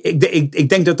ik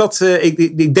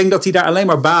denk dat hij daar alleen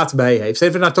maar baat bij heeft. Hij heeft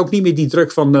inderdaad ook niet meer die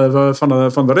druk van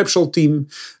de Repsol-team.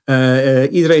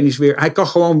 Iedereen is weer... Hij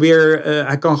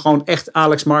kan gewoon echt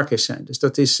Alex Marquez zijn. Dus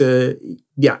dat is...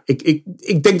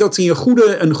 ik denk dat hij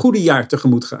een goede jaar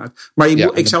tegemoet gaat. Maar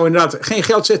ik zou inderdaad geen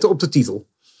geld zetten op de titel.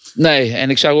 Nee, en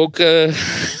ik zou ook er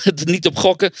niet op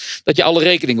gokken dat je alle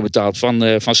rekeningen betaalt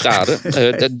van schade.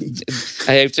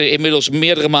 Hij heeft inmiddels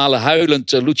meerdere malen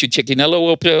huilend Lucio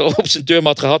Cecchinello op zijn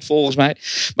deurmat gehad, volgens mij.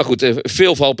 Maar goed,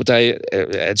 veel valpartijen.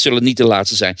 Het zullen niet de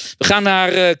laatste zijn. We gaan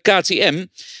naar KTM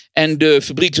en de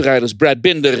fabrieksrijders Brad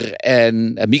Binder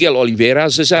en Miguel Oliveira.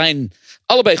 Ze zijn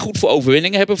allebei goed voor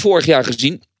overwinningen, hebben we vorig jaar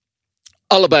gezien.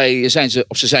 Allebei ze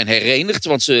zijn herenigd,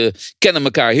 want ze kennen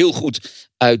elkaar heel goed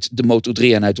uit de Moto3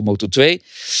 en uit de Moto2.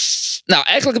 Nou,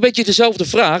 eigenlijk een beetje dezelfde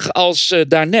vraag als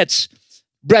daarnet.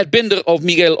 Brad Binder of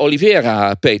Miguel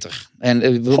Oliveira, Peter?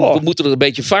 En we moeten er een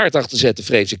beetje vaart achter zetten,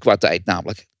 vrees ik, qua tijd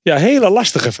namelijk. Ja, hele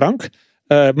lastige, Frank.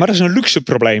 Maar dat is een luxe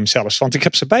probleem zelfs. Want ik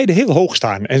heb ze beide heel hoog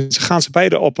staan. En ze gaan ze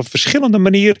beide op een verschillende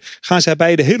manier... gaan ze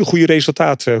beide hele goede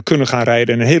resultaten kunnen gaan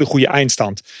rijden. En een hele goede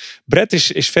eindstand. Brad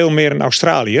is veel meer een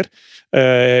Australiër.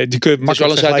 Die kun je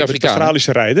makkelijk vergelijken met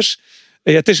Australische rijders.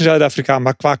 Ja, het is een Zuid-Afrikaan,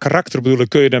 maar qua karakter bedoel ik,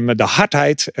 kun je hem met de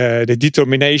hardheid, de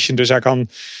determination. Dus hij kan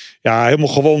helemaal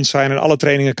gewond zijn en alle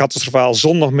trainingen catastrofaal.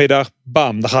 Zondagmiddag,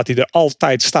 bam, dan gaat hij er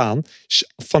altijd staan.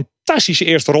 Fantastische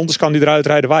eerste rondes kan hij eruit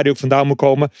rijden, waar hij ook vandaan moet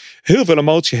komen. Heel veel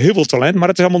emotie, heel veel talent, maar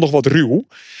het is allemaal nog wat ruw.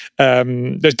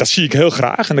 Dus dat zie ik heel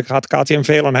graag en daar gaat KTM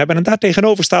veel aan hebben. En daar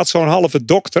tegenover staat zo'n halve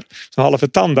dokter, zo'n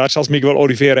halve tandarts als Miguel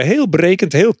Oliveira. Heel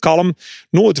berekend, heel kalm,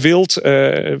 nooit wild,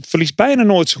 verliest bijna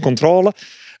nooit zijn controle.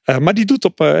 Maar die doet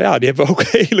die hebben we ook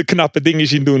hele knappe dingen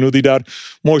zien doen. Hoe die daar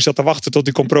mooi zat te wachten tot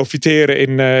hij kon profiteren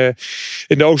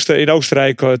in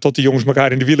Oostenrijk. Tot die jongens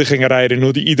elkaar in de wielen gingen rijden. En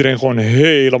hoe die iedereen gewoon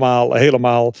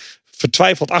helemaal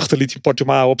vertwijfeld achterliet in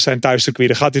Portimao op zijn thuiscircuit.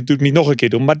 Dat gaat hij natuurlijk niet nog een keer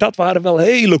doen. Maar dat waren wel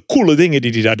hele coole dingen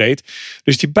die hij daar deed.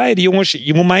 Dus die beide jongens,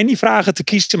 je moet mij niet vragen te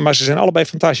kiezen. Maar ze zijn allebei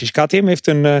fantastisch. KTM heeft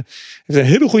een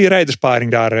hele goede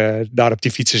rijdersparing daar op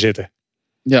die fietsen zitten.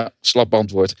 Ja, slap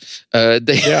antwoord.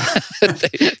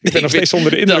 Ik ben nog steeds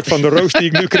onder de indruk van de roast die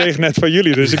ik nu kreeg net van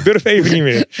jullie. Dus ik durf even niet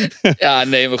meer. Ja,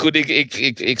 nee, maar goed.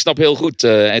 Ik snap heel goed.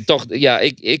 En toch,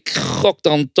 ik gok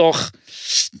dan toch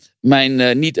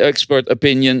mijn niet-expert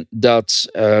opinion dat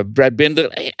Brad Binder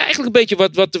eigenlijk een beetje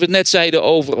wat we net zeiden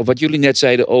over, of wat jullie net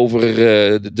zeiden over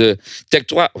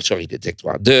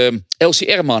de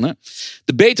LCR-mannen.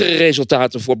 De betere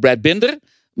resultaten voor Brad Binder.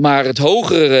 Maar het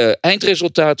hogere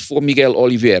eindresultaat voor Miguel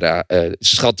Oliveira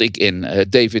schat ik in.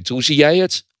 David, hoe zie jij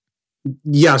het?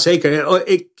 Ja, zeker.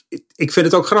 Ik vind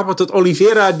het ook grappig dat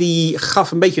Oliveira die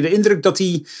gaf een beetje de indruk dat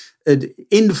hij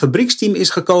in de fabrieksteam is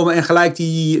gekomen en gelijk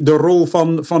de rol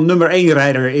van nummer 1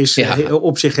 rijder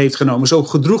op zich heeft genomen. Zo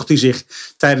gedroeg hij zich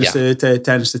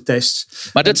tijdens de tests.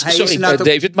 Maar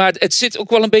David, maar het zit ook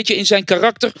wel een beetje in zijn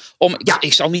karakter om,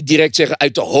 ik zal niet direct zeggen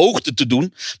uit de hoogte te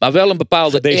doen, maar wel een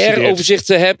bepaalde air over zich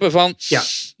te hebben van,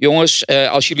 jongens,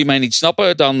 als jullie mij niet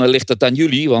snappen, dan ligt het aan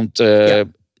jullie, want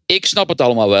ik snap het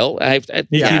allemaal wel.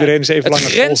 Niet iedereen is even lang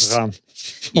naar school gegaan.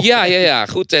 Ja,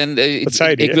 goed. En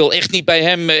ik wil echt niet bij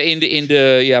hem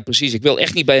ik wil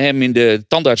echt niet bij hem in de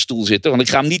tandartsstoel zitten, want ik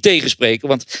ga hem niet tegenspreken,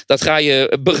 want dat ga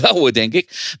je berouwen, denk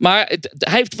ik. Maar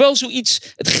hij heeft wel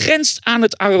zoiets, het grenst aan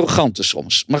het arrogante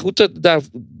soms. Maar goed,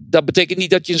 dat betekent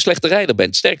niet dat je een slechte rijder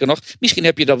bent. Sterker nog, misschien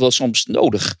heb je dat wel soms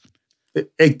nodig.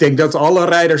 Ik denk dat alle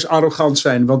rijders arrogant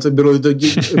zijn. Want ik bedoel,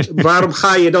 waarom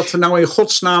ga je dat nou in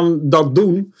godsnaam dat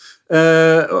doen?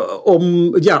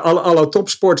 Alle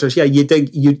topsporters. Ja,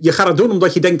 je gaat het doen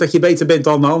omdat je denkt dat je beter bent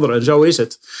dan de anderen. Zo is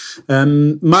het.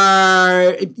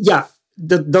 Maar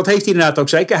dat heeft hij inderdaad ook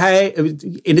zeker.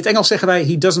 In het Engels zeggen wij,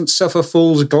 he doesn't suffer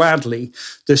fools gladly.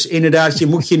 Dus inderdaad, je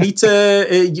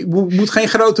moet geen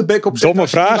grote bek op zetten. Domme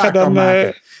vragen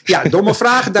dan... Ja, domme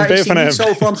vragen, daar is hij niet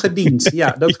zo van gediend.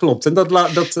 Ja, dat klopt. En dat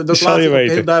laat hij ook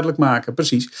heel duidelijk maken.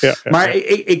 Precies. Ja. Maar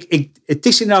het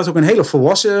is inderdaad ook een hele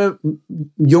volwassen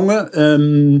jongen.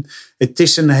 Het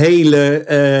is een hele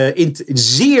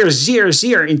zeer, zeer,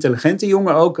 zeer intelligente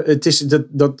jongen ook. Het is,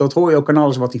 dat hoor je ook aan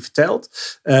alles wat hij vertelt.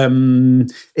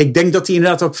 Ik denk dat hij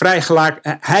inderdaad ook vrij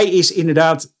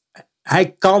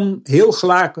hij kan heel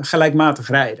gelijkmatig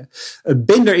rijden.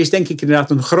 Binder is denk ik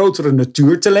inderdaad een grotere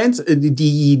natuurtalent.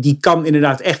 Die kan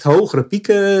inderdaad echt hogere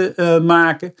pieken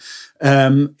maken.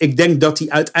 Ik denk dat hij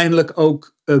uiteindelijk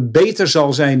ook beter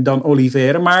zal zijn dan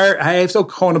Oliveira. Maar hij heeft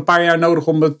ook gewoon een paar jaar nodig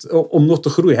om nog te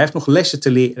groeien. Hij heeft nog lessen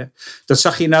te leren. Dat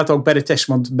zag je inderdaad ook bij de test.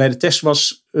 Want bij de test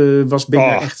was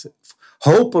Binder echt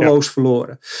hopeloos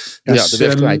verloren. Dus, de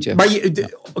weg kwijt, ja. Maar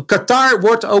Qatar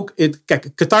wordt ook...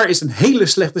 Kijk, Qatar is een hele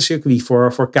slechte circuit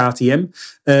voor KTM.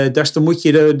 Dus dan moet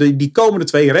je die komende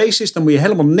 2 races... dan moet je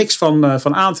helemaal niks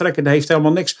van aantrekken. Dat heeft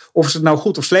helemaal niks. Of ze het nou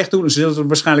goed of slecht doen. Ze zullen het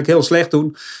waarschijnlijk heel slecht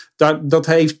doen. Dat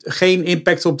heeft geen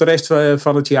impact op de rest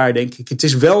van het jaar, denk ik. Het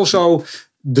is wel zo...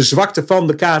 De zwakte van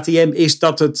de KTM is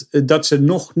dat ze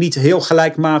nog niet heel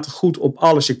gelijkmatig goed op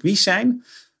alle circuits zijn.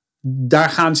 Daar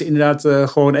gaan ze inderdaad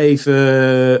gewoon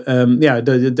even...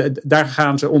 daar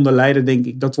gaan ze onder lijden, denk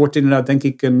ik. Dat wordt inderdaad, denk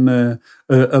ik,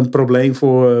 een probleem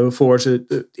voor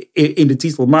ze in de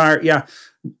titel. Maar ja,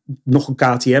 nog een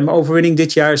KTM-overwinning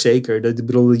dit jaar, zeker. Ik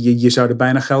bedoel, je zou er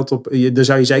bijna geld op... Daar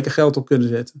zou je zeker geld op kunnen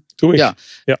zetten. Doe ik.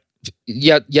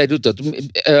 Ja, jij doet dat.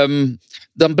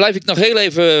 Dan blijf ik nog heel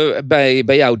even bij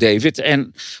jou, David.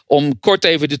 En om kort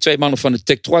even de 2 mannen van het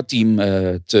Tech 3-team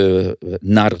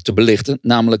nader te belichten.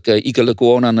 Namelijk Iker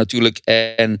Lecuona natuurlijk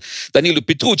en Danilo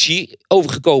Petrucci.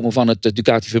 Overgekomen van het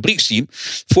Ducati fabrieksteam.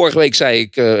 Vorige week zei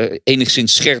ik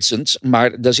enigszins schertsend.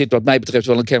 Maar daar zit wat mij betreft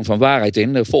wel een kern van waarheid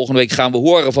in. Volgende week gaan we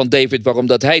horen van David waarom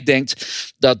dat hij denkt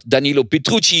dat Danilo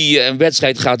Petrucci een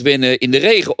wedstrijd gaat winnen in de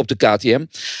regen op de KTM.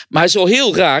 Maar zo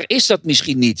heel raar is dat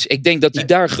misschien niet. Ik denk dat hij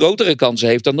daar grotere kansen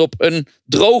heeft dan op een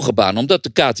droge baan. Omdat de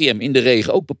KTM in de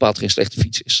regen ook bepaald geen slechte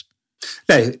fiets is.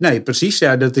 Nee, precies.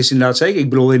 Ja, dat is inderdaad zeker. Ik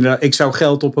bedoel, ik zou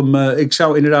geld op hem... ik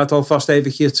zou inderdaad alvast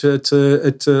eventjes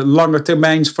het lange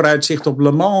termijns vooruitzicht op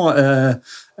Le Mans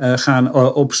gaan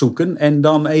opzoeken. En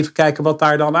dan even kijken wat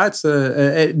daar dan uit...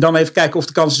 dan even kijken of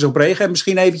de kans is op regen. En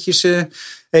misschien eventjes...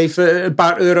 even een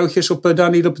paar eurotjes op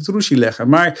Danilo Petrucci leggen.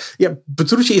 Maar ja,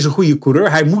 Petrucci is een goede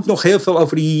coureur. Hij moet nog heel veel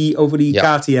over die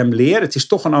KTM leren. Het is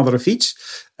toch een andere fiets.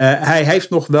 Hij heeft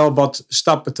nog wel wat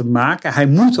stappen te maken. Hij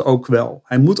moet ook wel.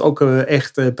 Hij moet ook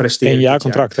echt presteren. 1 jaar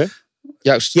contract, hè?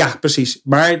 Juist. Ja, precies.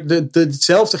 Maar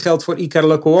hetzelfde geldt voor Iker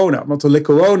Lecuona. Want de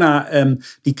Lecuona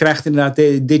die krijgt inderdaad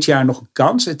dit jaar nog een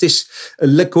kans.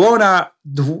 Lecuona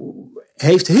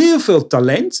heeft heel veel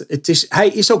talent. Hij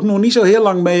is ook nog niet zo heel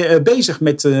lang bezig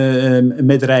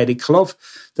met rijden. Ik geloof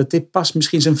dat dit pas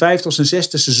misschien zijn 5e of zijn 6e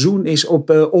seizoen is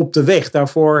op de weg.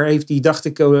 Daarvoor heeft hij, dacht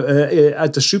ik,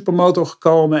 uit de supermoto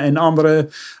gekomen en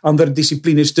andere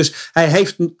disciplines. Dus hij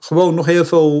heeft gewoon nog heel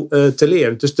veel te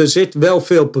leren. Dus er zit wel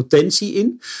veel potentie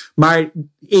in. Maar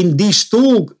in die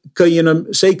stoel kun je hem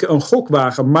zeker een gok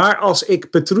wagen. Maar als ik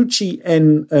Petrucci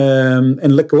en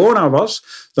Lecuona was,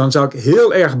 dan zou ik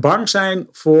heel erg bang zijn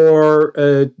voor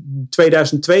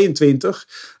 2022.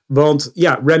 Want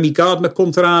ja, Remy Gardner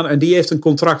komt eraan en die heeft een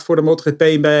contract voor de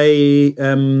MotoGP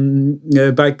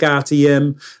bij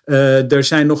KTM. Er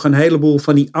zijn nog een heleboel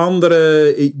van die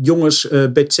andere jongens,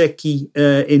 Bezzecchi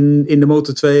in de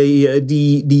Moto2,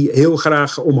 die heel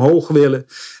graag omhoog willen.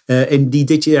 En die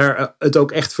dit jaar het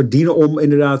ook echt verdienen om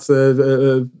inderdaad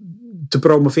te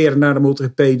promoveren naar de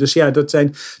MotoGP. Dus ja, dat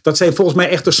zijn volgens mij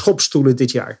echt de schopstoelen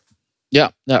dit jaar.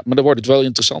 Ja, maar dan wordt het wel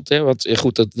interessant. Hè? Want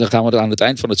goed, daar gaan we er aan het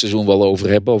eind van het seizoen wel over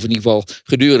hebben. Of in ieder geval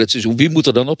gedurende het seizoen. Wie moet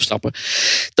er dan opstappen?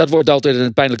 Dat wordt altijd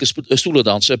een pijnlijke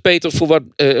stoelendans. Peter, voor wat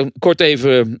kort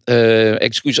even,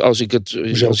 excuus als ik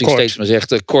steeds maar zeg,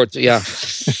 kort. Ja.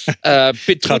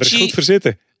 Petrucci, ga er goed voor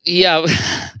zitten. Ja,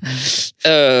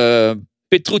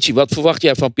 Petrucci, wat verwacht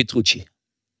jij van Petrucci?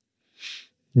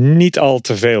 Niet al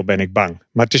te veel, ben ik bang.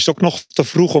 Maar het is ook nog te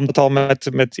vroeg om het al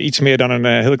met iets meer dan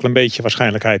een heel klein beetje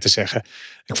waarschijnlijkheid te zeggen.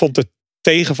 Ik vond het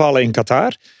tegenvallen in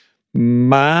Qatar.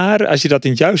 Maar als je dat in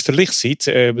het juiste licht ziet.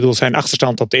 Bedoel, zijn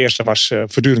achterstand op de eerste was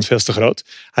voortdurend veel te groot.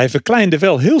 Hij verkleinde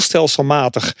wel heel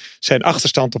stelselmatig zijn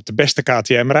achterstand op de beste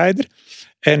KTM-rijder.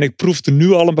 En ik proefde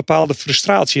nu al een bepaalde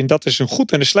frustratie. En dat is een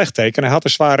goed en een slecht teken. Hij had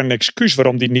dus zwaar een excuus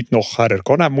waarom hij niet nog harder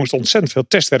kon. Hij moest ontzettend veel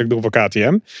testwerk doen voor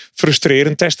KTM.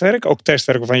 Frustrerend testwerk. Ook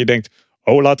testwerk waarvan je denkt,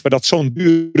 laten we dat zo'n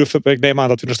dure... Ik neem aan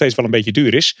dat het nog steeds wel een beetje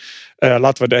duur is.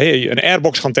 Laten we een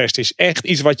airbox gaan testen. Is echt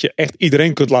iets wat je echt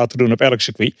iedereen kunt laten doen op elk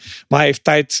circuit. Maar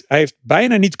hij heeft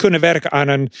bijna niet kunnen werken aan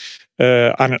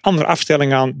een andere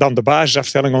afstelling dan de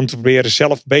basisafstelling, om te proberen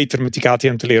zelf beter met die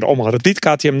KTM te leren omgaan. Dat liet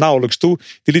KTM nauwelijks toe.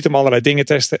 Die liet hem allerlei dingen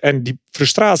testen. En die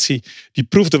frustratie, die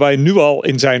proefden wij nu al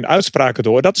in zijn uitspraken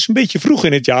door. Dat is een beetje vroeg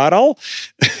in het jaar al.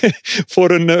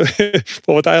 voor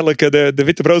wat eigenlijk de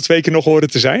wittebroodsweken nog horen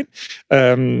te zijn.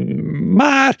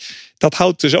 Maar dat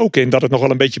houdt dus ook in dat het nog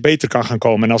wel een beetje beter kan gaan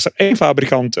komen. En als er één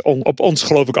fabrikant op ons,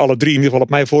 geloof ik alle 3, in ieder geval op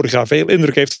mij vorig jaar veel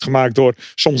indruk heeft gemaakt door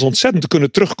soms ontzettend te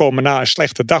kunnen terugkomen na een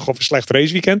slechte dag of een slecht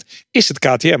raceweekend, is het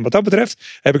KTM. Wat dat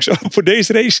betreft heb ik ze ook voor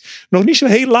deze race nog niet zo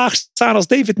heel laag staan als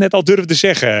David net al durfde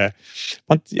zeggen.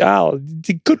 Want ja,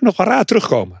 die kunnen nog wel raar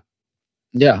terugkomen.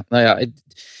 Ja, nou ja,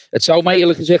 het zou mij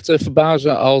eerlijk gezegd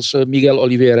verbazen als Miguel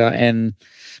Oliveira en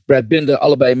Brad Binder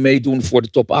allebei meedoen voor de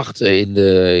top 8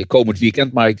 in komend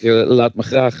weekend. Maar ik laat me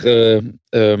graag...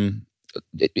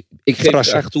 ik geef het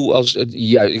graag toe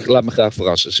ik laat me graag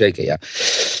verrassen, zeker ja.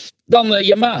 Dan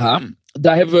Yamaha.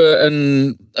 Daar hebben we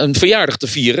een verjaardag te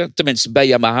vieren. Tenminste bij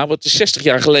Yamaha. Want het is 60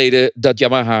 jaar geleden dat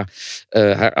Yamaha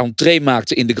haar entree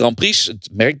maakte in de Grand Prix. Het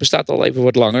merk bestaat al even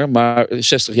wat langer. Maar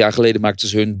 60 jaar geleden maakten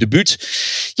ze hun debuut.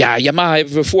 Ja, Yamaha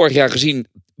hebben we vorig jaar gezien.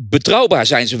 Betrouwbaar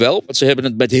zijn ze wel. Want ze hebben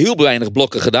het met heel weinig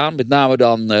blokken gedaan. Met name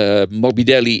dan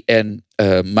Morbidelli en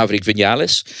Maverick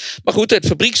Viñales. Maar goed, het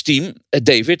fabrieksteam,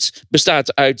 David,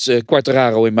 bestaat uit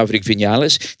Quartararo en Maverick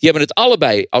Viñales. Die hebben het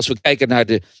allebei, als we kijken naar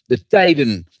de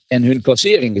tijden en hun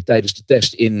klasseringen tijdens de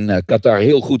test in Qatar,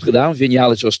 heel goed gedaan.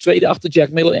 Viñales was tweede achter Jack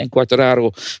Miller en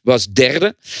Quartararo was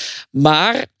derde.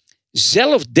 Maar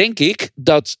zelf denk ik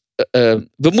dat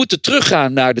we moeten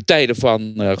teruggaan naar de tijden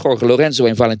van Jorge Lorenzo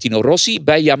en Valentino Rossi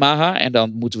bij Yamaha. En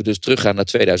dan moeten we dus teruggaan naar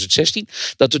 2016.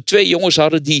 Dat we 2 jongens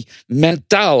hadden die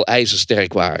mentaal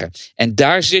ijzersterk waren. En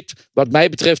daar zit, wat mij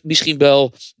betreft, misschien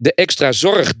wel de extra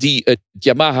zorg die het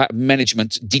Yamaha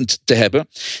management dient te hebben.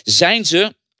 Zijn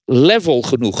ze level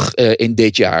genoeg in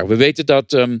dit jaar? We weten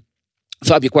dat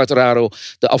Fabio Quartararo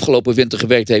de afgelopen winter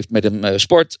gewerkt heeft met een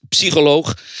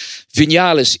sportpsycholoog.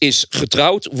 Viñales is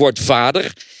getrouwd, wordt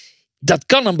vader. Dat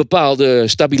kan een bepaalde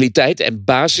stabiliteit en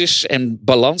basis en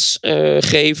balans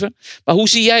geven. Maar hoe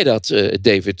zie jij dat,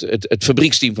 David, het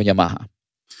fabrieksteam van Yamaha?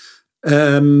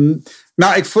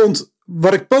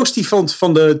 Wat ik positief vond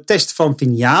van de test van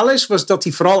Viñales was dat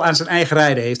hij vooral aan zijn eigen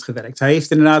rijden heeft gewerkt. Hij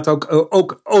heeft inderdaad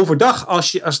ook overdag,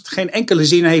 als het geen enkele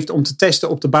zin heeft om te testen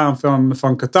op de baan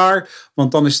van Qatar,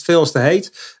 want dan is het veel te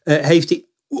heet, heeft hij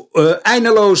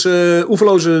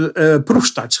oeverloze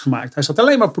proefstarts gemaakt. Hij zat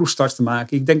alleen maar proefstarts te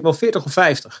maken. Ik denk wel 40 of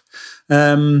 50.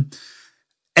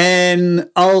 En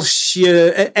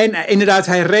inderdaad,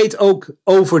 hij reed ook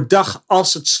overdag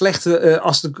als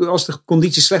de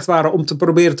condities slecht waren, om te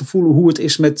proberen te voelen hoe het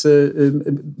is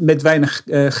met weinig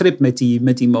grip met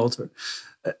die motor.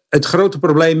 Het grote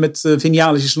probleem met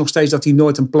Viñales is nog steeds dat hij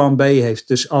nooit een plan B heeft.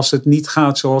 Dus als het niet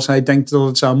gaat zoals hij denkt dat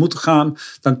het zou moeten gaan,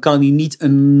 dan kan hij niet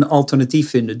een alternatief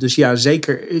vinden. Dus ja,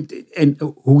 zeker. En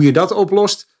hoe je dat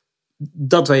oplost,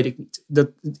 dat weet ik niet.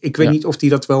 Ik weet niet of hij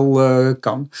dat wel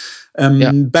kan.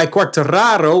 Bij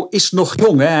Quartararo is nog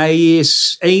jong. Hè? Hij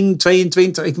is 1,22.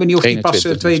 Ik weet niet of hij pas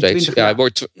 22 ja, hij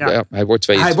wordt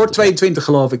 22. Hij wordt 22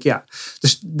 geloof ik, ja.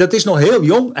 Dus dat is nog heel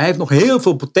jong. Hij heeft nog heel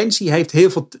veel potentie. Hij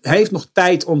heeft nog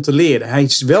tijd om te leren. Hij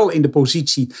is wel in de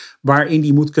positie waarin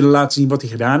hij moet kunnen laten zien wat hij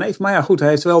gedaan heeft. Maar ja, goed, hij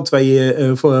heeft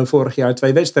wel vorig jaar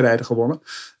 2 wedstrijden gewonnen.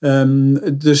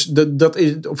 Dus dat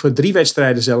is, of 3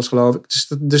 wedstrijden zelfs, geloof ik.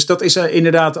 Dus dat is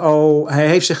inderdaad al. Hij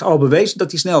heeft zich al bewezen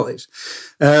dat hij snel is.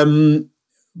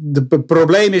 Het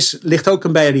probleem ligt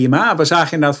ook bij de Yamaha. We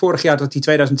zagen inderdaad vorig jaar dat die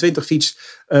 2020 fiets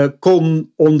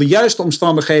kon onder juiste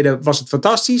omstandigheden, was het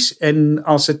fantastisch. En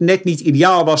als het net niet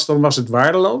ideaal was, dan was het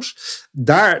waardeloos.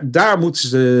 Daar moeten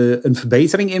ze een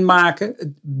verbetering in maken.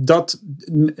 Aan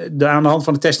de hand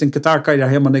van de test in Qatar kan je daar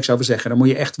helemaal niks over zeggen. Dan moet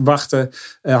je echt wachten,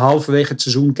 halverwege het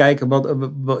seizoen kijken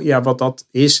wat dat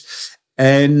is.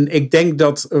 En ik denk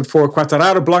dat voor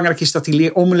Quartararo belangrijk is dat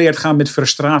hij omleert gaan met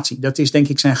frustratie. Dat is denk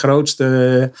ik zijn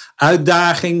grootste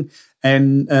uitdaging.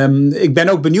 En ik ben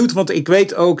ook benieuwd, want ik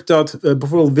weet ook dat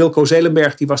bijvoorbeeld Wilco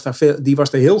Zelenberg, die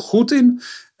was daar heel goed in.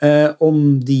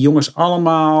 Om die jongens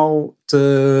allemaal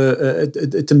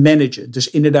te managen. Dus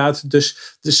inderdaad,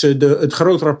 het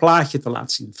grotere plaatje te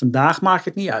laten zien. Vandaag maakt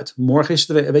het niet uit. Morgen is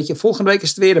het volgende week is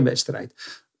het weer een wedstrijd.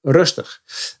 Rustig.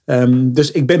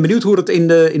 Dus ik ben benieuwd hoe het in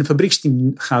de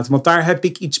fabrieksteam gaat. Want daar heb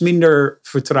ik iets minder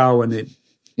vertrouwen in.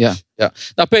 Ja.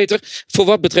 Nou Peter, voor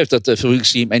wat betreft dat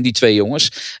fabrieksteam en die 2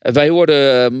 jongens. Wij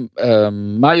hoorden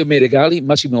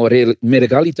Massimo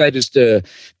Meregali tijdens de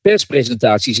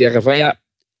perspresentatie zeggen van ja.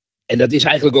 En dat is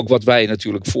eigenlijk ook wat wij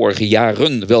natuurlijk vorige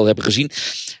jaren wel hebben gezien.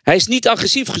 Hij is niet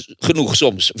agressief genoeg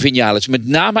soms, Viñales. Met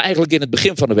name eigenlijk in het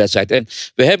begin van de wedstrijd. En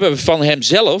we hebben van hem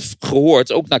zelf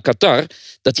gehoord, ook naar Qatar,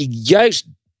 dat hij juist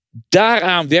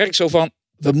daaraan werkt. Zo van,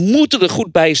 we moeten er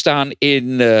goed bij staan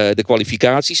in de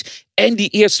kwalificaties. En die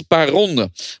eerste paar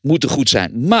ronden moeten goed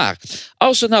zijn. Maar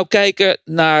als we nou kijken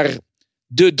naar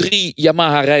de 3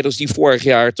 Yamaha-rijders die vorig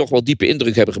jaar toch wel diepe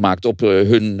indruk hebben gemaakt op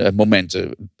hun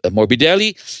momenten.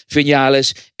 Morbidelli,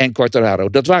 Viñales en Quartararo.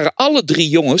 Dat waren alle 3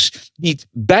 jongens die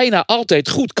bijna altijd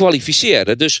goed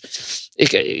kwalificeerden. Dus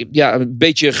een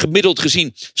beetje gemiddeld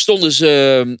gezien stonden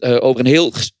ze over een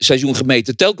heel seizoen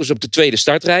gemeten telkens op de tweede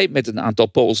startrij. Met een aantal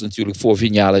poles natuurlijk voor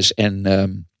Viñales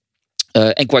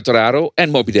en Quartararo en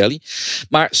Morbidelli.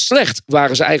 Maar slecht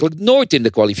waren ze eigenlijk nooit in de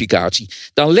kwalificatie.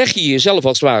 Dan leg je jezelf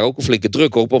als het ware ook een flinke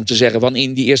druk op om te zeggen wanneer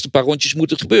in die eerste paar rondjes moet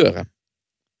het gebeuren.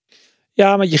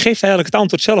 Ja, maar je geeft eigenlijk het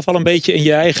antwoord zelf al een beetje in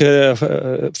je eigen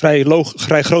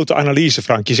vrij grote analyse,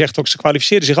 Frank. Je zegt ook, ze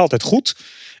kwalificeren zich altijd goed.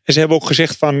 En ze hebben ook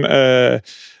gezegd van,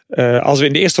 als we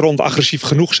in de eerste ronde agressief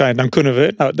genoeg zijn, dan kunnen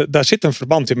we. Nou, daar zit een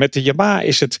verband in. Met de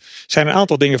Yamaha zijn een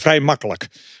aantal dingen vrij makkelijk.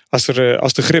 Als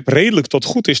de grip redelijk tot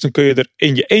goed is, dan kun je er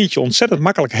in je eentje ontzettend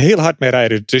makkelijk heel hard mee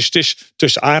rijden. Dus het is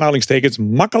tussen aanhalingstekens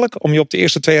makkelijk om je op de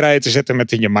eerste 2 rijen te zetten met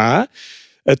de Yamaha.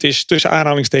 Het is tussen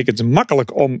aanhalingstekens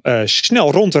makkelijk om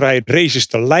snel rond te rijden, races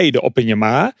te leiden op een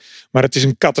Yamaha. Maar het is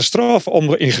een catastrofe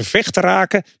om in gevecht te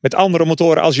raken met andere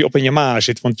motoren als je op een Yamaha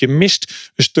zit. Want je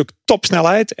mist een stuk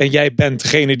topsnelheid en jij bent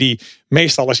degene die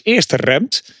meestal als eerste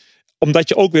remt. Omdat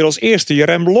je ook weer als eerste je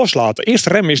rem loslaat. De eerste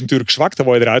rem is natuurlijk zwak, dan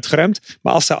word je eruit geremd.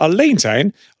 Maar als ze alleen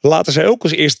zijn, laten zij ook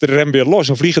als eerste de rem weer los.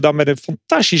 En vliegen dan met een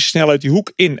fantastische snelheid die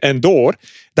hoek in en door.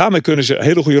 Daarmee kunnen ze een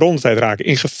hele goede rondetijd raken.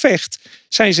 In gevecht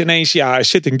zijn ze ineens,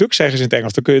 sitting duck zeggen ze in het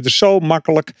Engels. Dan kun je er zo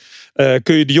makkelijk,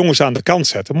 kun je de jongens aan de kant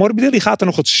zetten. Morbidelli gaat er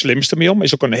nog het slimste mee om.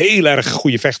 Is ook een heel erg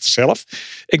goede vechter zelf.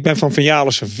 Ik ben van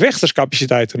Vinales'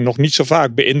 vechterscapaciteiten nog niet zo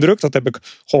vaak beïndrukt. Dat heb ik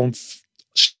gewoon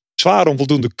zwaar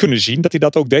onvoldoende kunnen zien dat hij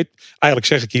dat ook deed. Eigenlijk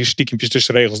zeg ik hier stiekempjes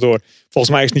tussen regels door.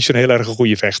 Volgens mij is het niet zo'n heel erg een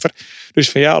goede vechter. Dus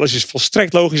Vinales is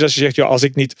volstrekt logisch als je zegt, als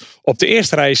ik niet op de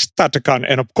eerste rij starten kan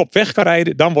en op kop weg kan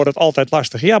rijden, dan wordt het altijd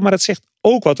lastig. Ja, maar het zegt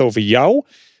ook wat over jou.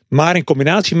 Maar in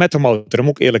combinatie met de motor, dan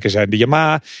moet ik eerlijk zijn. De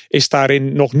Yamaha is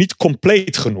daarin nog niet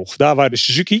compleet genoeg. Daar waar de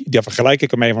Suzuki, daar vergelijk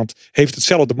ik ermee, want heeft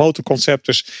hetzelfde motorconcept,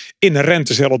 dus inherent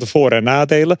dezelfde voor- en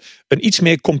nadelen, een iets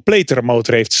meer completere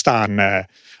motor heeft staan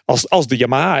als de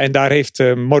Yamaha. En daar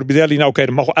heeft Morbidelli, daar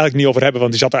mogen we eigenlijk niet over hebben,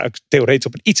 want die zat eigenlijk theoretisch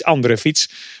op een iets andere fiets.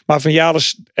 Maar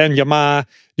Vinales en Yamaha,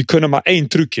 die kunnen maar 1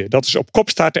 trucje. Dat is op kop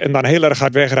starten en dan heel erg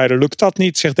hard wegrijden. Lukt dat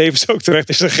niet, zegt Davis ook terecht,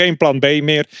 is er geen plan B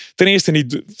meer. Ten eerste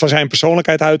niet van zijn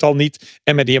persoonlijkheid uit al niet.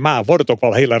 En met de Yamaha wordt het ook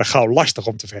wel heel erg gauw lastig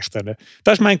om te vechten.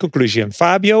 Dat is mijn conclusie. En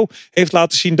Fabio heeft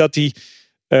laten zien dat hij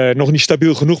nog niet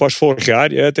stabiel genoeg was vorig jaar.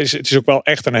 Het is ook wel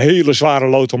echt een hele zware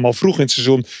lood om al vroeg in het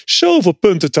seizoen zoveel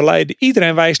punten te leiden.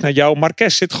 Iedereen wijst naar jou.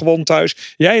 Marquez zit gewoon thuis.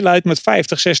 Jij leidt met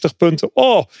 50, 60 punten.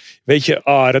 Oh, weet je,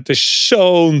 dat is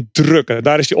zo'n druk.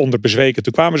 Daar is hij onder bezweken.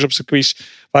 Toen kwamen ze op circuits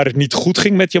waar het niet goed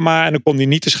ging met Yamaha. En dan kon hij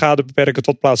niet de schade beperken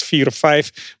tot plaats 4 of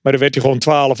 5. Maar dan werd hij gewoon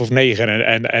 12 of 9.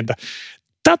 En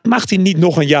dat mag hij niet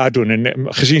nog een jaar doen. En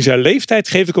gezien zijn leeftijd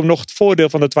geef ik hem nog het voordeel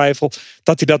van de twijfel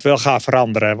dat hij dat wel gaat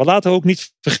veranderen. Want laten we ook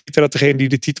niet vergeten dat degene die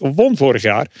de titel won vorig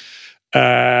jaar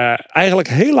eigenlijk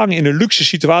heel lang in een luxe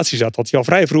situatie zat. Dat hij al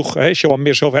vrij vroeg Johan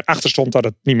Mir zover achter stond dat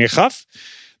het niet meer gaf.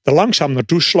 Er langzaam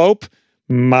naartoe sloop.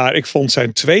 Maar ik vond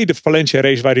zijn tweede Valencia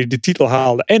race waar hij de titel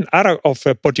haalde en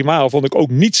Portimao vond ik ook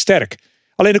niet sterk.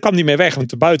 Alleen daar kwam hij mee weg, want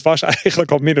de buit was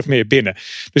eigenlijk al min of meer binnen.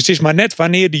 Dus het is maar net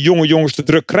wanneer die jonge jongens de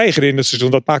druk krijgen in het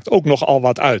seizoen. Dat maakt ook nogal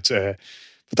wat uit. Wat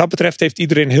dat betreft heeft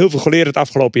iedereen heel veel geleerd het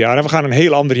afgelopen jaar. En we gaan een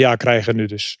heel ander jaar krijgen nu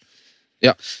dus.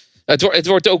 Ja. Het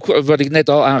wordt ook, wat ik net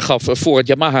al aangaf, voor het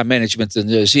Yamaha-management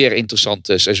een zeer interessant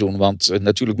seizoen. Want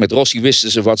natuurlijk met Rossi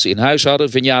wisten ze wat ze in huis hadden.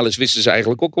 Vinales wisten ze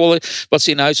eigenlijk ook wel wat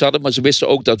ze in huis hadden. Maar ze wisten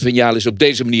ook dat Vinales op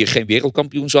deze manier geen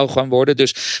wereldkampioen zou gaan worden.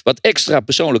 Dus wat extra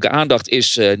persoonlijke aandacht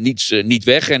is niet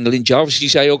weg. En Lin Jarvis die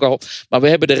zei ook al, maar we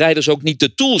hebben de rijders ook niet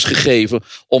de tools gegeven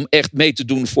om echt mee te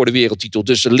doen voor de wereldtitel.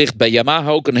 Dus er ligt bij Yamaha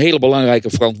ook een hele belangrijke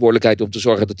verantwoordelijkheid om te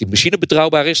zorgen dat die machine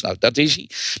betrouwbaar is. Nou, dat is hij.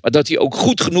 Maar dat hij ook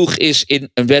goed genoeg is in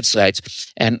een wedstrijd.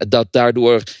 En dat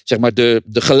daardoor zeg maar, de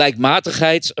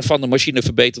gelijkmatigheid van de machine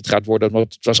verbeterd gaat worden.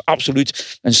 Want het was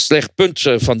absoluut een slecht punt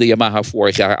van de Yamaha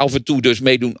vorig jaar. Af en toe dus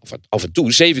meedoen, of af en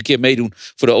toe 7 keer meedoen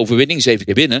voor de overwinning, 7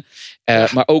 keer winnen.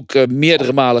 Maar ook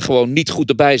meerdere malen gewoon niet goed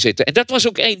erbij zitten. En dat was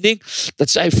ook één ding. Dat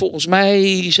zei volgens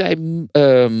mij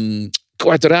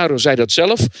Quartararo zei dat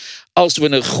zelf.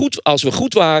 Als we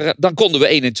goed waren, dan konden we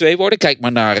 1 en 2 worden. Kijk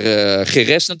maar naar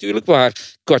Jerez natuurlijk, waar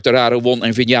Quartararo won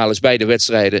en Vinales beide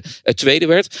wedstrijden het tweede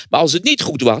werd. Maar als het niet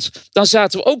goed was, dan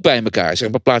zaten we ook bij elkaar. Zeg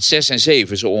maar plaats 6 en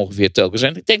 7 zo ongeveer telkens.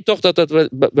 En ik denk toch dat dat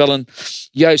wel een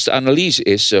juiste analyse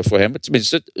is voor hem.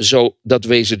 Tenminste, zo, dat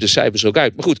wezen de cijfers ook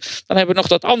uit. Maar goed, dan hebben we nog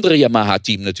dat andere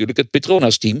Yamaha-team natuurlijk, het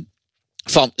Petronas-team.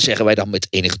 Van, zeggen wij dan met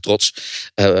enige trots,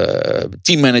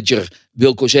 teammanager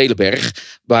Wilco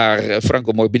Zelenberg, waar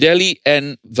Franco Morbidelli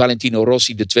en Valentino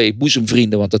Rossi, de 2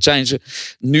 boezemvrienden, want dat zijn ze,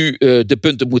 nu de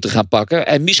punten moeten gaan pakken.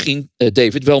 En misschien,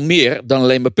 David, wel meer dan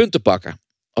alleen maar punten pakken.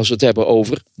 Als we het hebben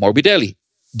over Morbidelli.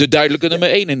 De duidelijke nummer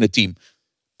 1 in het team.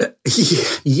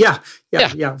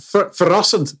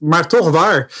 Verrassend, maar toch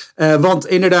waar. Want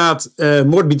inderdaad,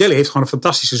 Morbidelli heeft gewoon een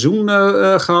fantastisch seizoen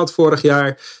gehad vorig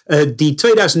jaar. Die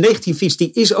 2019 fiets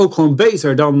die is ook gewoon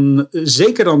beter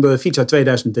zeker dan de fiets uit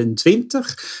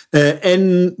 2020.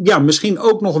 En ja, misschien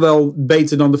ook nog wel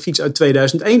beter dan de fiets uit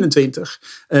 2021.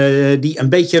 Die een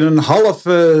beetje een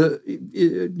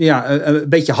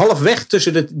beetje halfweg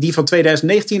tussen die van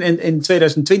 2019 en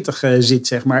 2020 zit,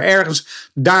 zeg maar. Ergens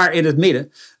daar in het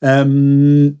midden.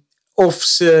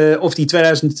 Of die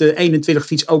 2021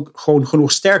 fiets ook gewoon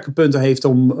genoeg sterke punten heeft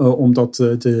om dat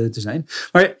te zijn.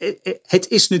 Maar het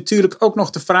is natuurlijk ook nog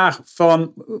de vraag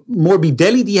van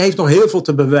Morbidelli, die heeft nog heel veel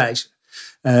te bewijzen.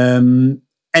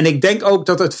 En ik denk ook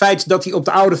dat het feit dat hij op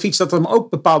de oude fiets dat hem ook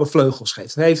bepaalde vleugels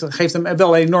geeft. Het geeft hem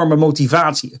wel een enorme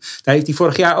motivatie. Daar heeft hij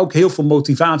vorig jaar ook heel veel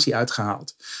motivatie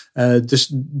uitgehaald. Dus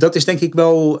dat is denk ik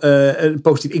wel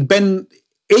positief.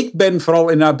 Ik ben vooral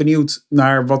inderdaad benieuwd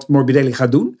naar wat Morbidelli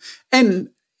gaat doen.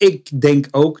 En ik denk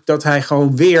ook dat hij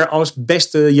gewoon weer als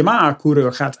beste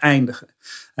Yamaha-coureur gaat eindigen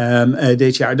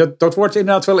dit jaar. Dat wordt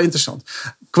inderdaad wel interessant.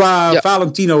 Qua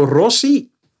Valentino Rossi,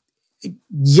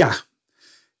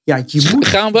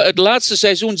 Gaan we het laatste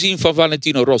seizoen zien van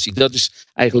Valentino Rossi? Dat is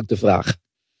eigenlijk de vraag.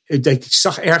 Ik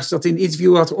zag ergens dat in een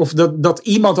interview had, of dat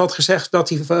iemand had gezegd dat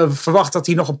hij verwacht dat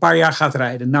hij nog een paar jaar gaat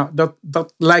rijden. Nou,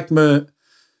 dat lijkt me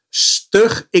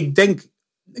stug. Ik denk,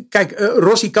 kijk,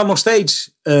 Rossi kan nog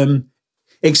steeds.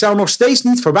 Ik zou nog steeds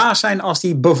niet verbaasd zijn als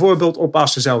hij bijvoorbeeld op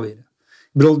Assen zou winnen. Ik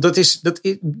bedoel, dat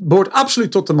behoort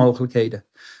absoluut tot de mogelijkheden.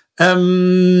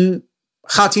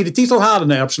 Gaat hij de titel halen?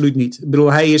 Nee, absoluut niet. Ik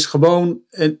bedoel,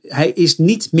 hij is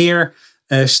niet meer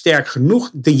sterk genoeg.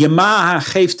 De Yamaha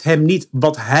geeft hem niet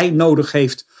wat hij nodig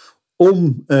heeft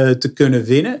om te kunnen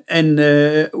winnen. En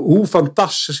hoe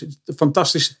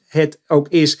fantastisch het ook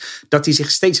is dat hij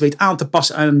zich steeds weet aan te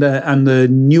passen aan de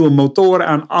nieuwe motoren,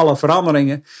 aan alle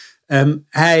veranderingen.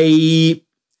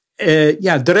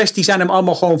 De rest die zijn hem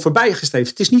allemaal gewoon voorbijgestreefd.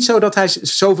 Het is niet zo dat hij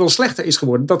zoveel slechter is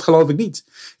geworden. Dat geloof ik niet.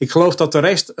 Ik geloof dat de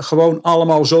rest gewoon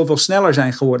allemaal zoveel sneller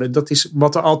zijn geworden. Dat is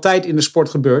wat er altijd in de sport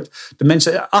gebeurt. De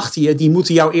mensen achter je, die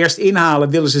moeten jou eerst inhalen.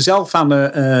 Willen ze zelf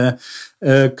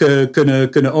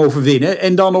kunnen overwinnen.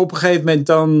 En dan op een gegeven moment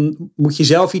dan moet je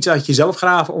zelf iets uit jezelf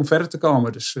graven om verder te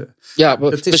komen. Dus,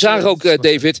 we zagen ook,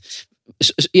 David.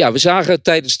 Ja, we zagen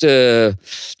tijdens de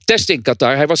test in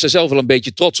Qatar, hij was er zelf wel een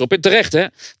beetje trots op. En terecht, hè,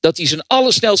 dat hij zijn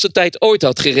allersnelste tijd ooit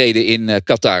had gereden in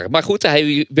Qatar. Maar goed,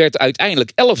 hij werd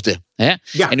uiteindelijk 11e. Hè?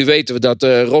 Ja. En nu weten we dat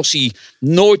Rossi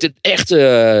nooit een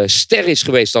echte ster is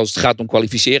geweest als het gaat om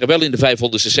kwalificeren. Wel in de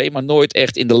 500cc, maar nooit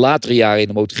echt in de latere jaren in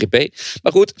de MotoGP.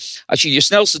 Maar goed, als je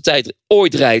snelste tijd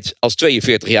ooit rijdt als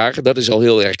 42-jarige, dat is al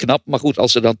heel erg knap. Maar goed,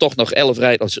 als er dan toch nog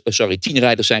 10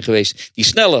 rijders zijn geweest die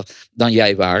sneller dan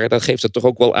jij waren, dan geeft dat toch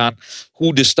ook wel aan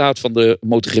hoe de staat van de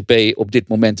MotoGP op dit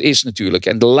moment is natuurlijk.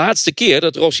 En de laatste keer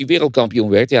dat Rossi wereldkampioen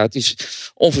werd, ja, het is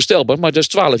onvoorstelbaar, maar dat is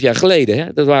 12 jaar geleden.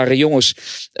 Hè? Dat waren jongens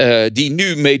die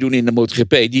nu meedoen in de MotoGP,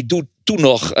 die toen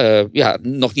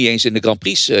nog niet eens in de Grand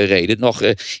Prix reden, nog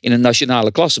in een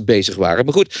nationale klasse bezig waren.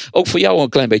 Maar goed, ook voor jou een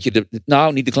klein beetje,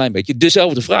 niet een klein beetje,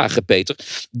 dezelfde vraag, Peter.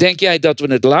 Denk jij dat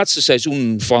we het laatste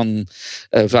seizoen van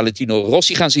Valentino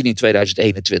Rossi gaan zien in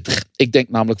 2021? Ik denk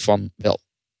namelijk van wel.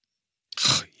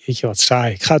 Jeetje, wat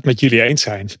saai. Ik ga het met jullie eens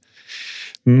zijn.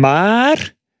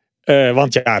 Maar,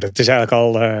 want ja, dat is eigenlijk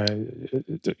al,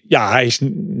 hij is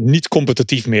niet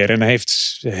competitief meer. En hij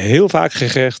heeft heel vaak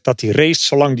gezegd dat hij race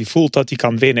zolang hij voelt dat hij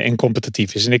kan winnen en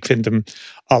competitief is. En ik vind hem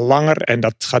al langer, en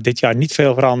dat gaat dit jaar niet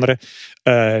veel veranderen,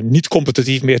 niet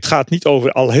competitief meer. Het gaat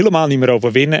al helemaal niet meer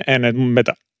over winnen. En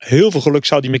met heel veel geluk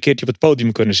zou hij hem een keertje op het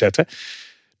podium kunnen zetten.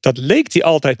 Dat leek hij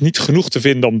altijd niet genoeg te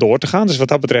vinden om door te gaan. Dus wat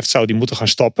dat betreft zou hij moeten gaan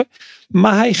stoppen.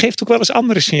 Maar hij geeft ook wel eens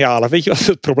andere signalen. Weet je wat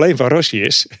het probleem van Rossi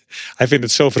is? Hij vindt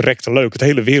het zo verrekte leuk. Het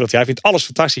hele wereldje. Hij vindt alles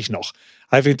fantastisch nog.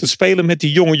 Hij vindt het spelen met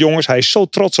die jonge jongens. Hij is zo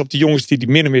trots op die jongens die hij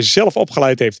min of meer zelf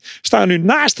opgeleid heeft. Staan nu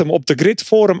naast hem op de grid.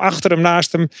 Voor hem, achter hem,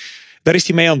 naast hem. Daar is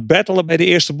hij mee aan het battelen bij de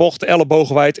eerste bocht. De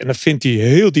ellebogen wijd. En dat vindt hij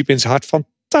heel diep in zijn hart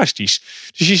fantastisch.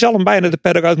 Dus je zal hem bijna de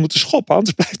paddock uit moeten schoppen.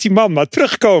 Anders blijft die man maar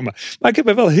terugkomen. Maar ik heb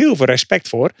er wel heel veel respect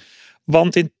voor.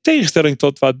 Want in tegenstelling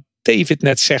tot wat David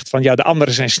net zegt, van ja, de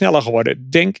anderen zijn sneller geworden,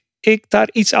 denk ik daar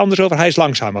iets anders over. Hij is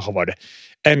langzamer geworden.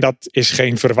 En dat is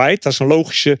geen verwijt. Dat is een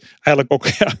logische, eigenlijk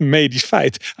ook medisch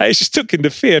feit. Hij is een stuk in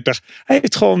de 40. Hij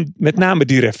heeft gewoon met name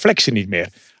die reflexen niet meer.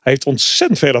 Hij heeft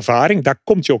ontzettend veel ervaring. Daar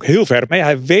komt hij ook heel ver mee.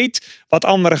 Hij weet wat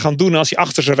anderen gaan doen als hij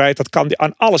achter ze rijdt. Dat kan hij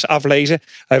aan alles aflezen.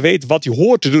 Hij weet wat hij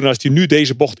hoort te doen als hij nu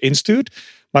deze bocht instuurt.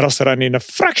 Maar als er dan in een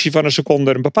fractie van een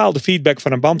seconde een bepaalde feedback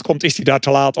van een band komt, is hij daar te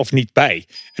laat of niet bij.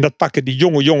 En dat pakken die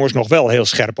jonge jongens nog wel heel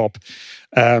scherp op.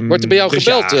 Wordt er bij jou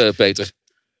gebeld, Peter?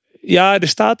 Ja, er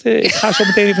staat... ik ga zo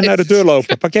meteen even naar de deur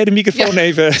lopen. Pak jij de microfoon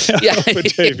even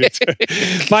over, David.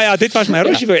 Maar ja, dit was mijn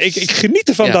rosje. Ik geniet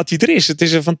ervan dat hij er is. Het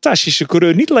is een fantastische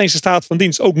coureur. Niet alleen zijn staat van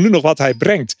dienst, ook nu nog wat hij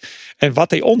brengt. En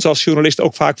wat hij ons als journalist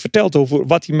ook vaak vertelt over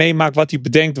wat hij meemaakt, wat hij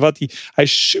bedenkt. Hij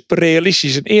is super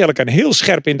realistisch en eerlijk en heel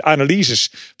scherp in de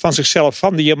analyses van zichzelf,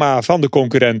 van de Yamaha, van de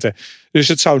concurrenten. Dus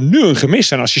het zou nu een gemis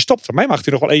zijn als je stopt. Voor mij mag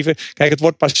hij nog wel even... Kijk, het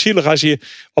wordt pas zielig als je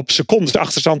op secondes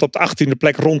achterstand op de 18e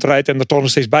plek rondrijdt en er toch nog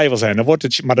steeds bij wil zijn. Dan wordt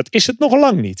het, maar dat is het nog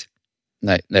lang niet.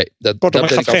 Nee.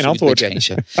 Dat gaat geen antwoord.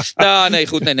 Eens, nou, nee,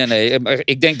 goed. Nee. Maar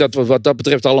ik denk dat we wat dat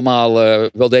betreft allemaal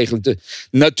wel degelijk...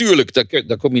 Natuurlijk,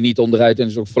 daar kom je niet onderuit. En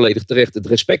dat is ook volledig terecht het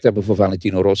respect hebben voor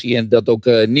Valentino Rossi. En dat ook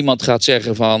niemand gaat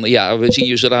zeggen van... Ja, we zien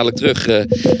je zo dadelijk terug.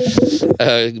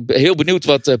 Heel benieuwd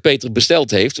wat Peter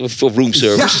besteld heeft voor room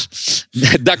service.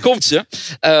 Ja. Daar komt ze.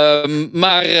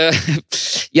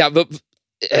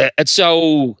 Het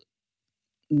zou...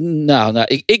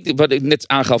 wat ik net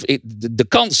aangaf, de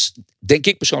kans, denk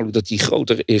ik persoonlijk, dat die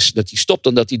groter is, dat hij stopt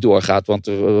dan dat hij doorgaat. Want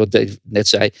wat Dave net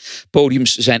zei,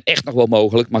 podiums zijn echt nog wel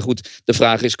mogelijk. Maar goed, de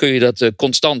vraag is, kun je dat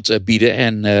constant bieden?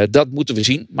 En dat moeten we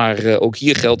zien. Maar ook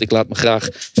hier geldt, ik laat me graag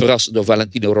verrassen door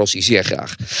Valentino Rossi, zeer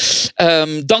graag.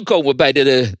 Dan komen we bij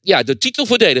de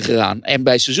titelverdediger aan. En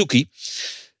bij Suzuki.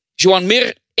 Joan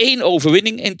Mir, 1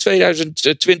 overwinning in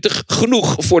 2020.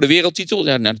 Genoeg voor de wereldtitel.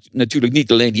 Ja, natuurlijk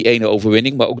niet alleen die 1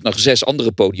 overwinning, maar ook nog 6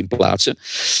 andere podiumplaatsen.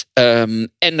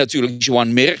 En natuurlijk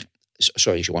Joan Mir,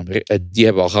 die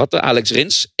hebben we al gehad. Alex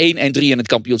Rins, 1 en 3 in het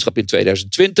kampioenschap in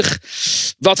 2020.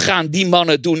 Wat gaan die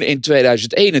mannen doen in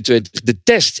 2021? De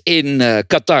test in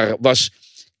Qatar was,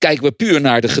 kijken we puur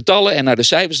naar de getallen en naar de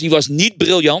cijfers, die was niet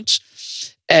briljant.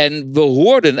 En we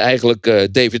hoorden eigenlijk,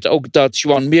 David, ook dat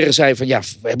Joan Mir zei van... ja,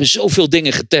 we hebben zoveel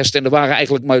dingen getest en er waren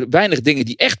eigenlijk maar weinig dingen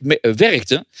die echt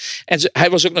werkten. En hij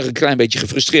was ook nog een klein beetje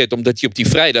gefrustreerd... omdat hij op die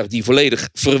vrijdag die volledig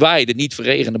verwaaide, niet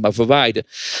verregende, maar verwaaide...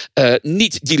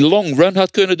 niet die long run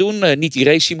had kunnen doen, niet die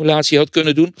race simulatie had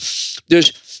kunnen doen.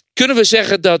 Dus kunnen we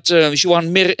zeggen dat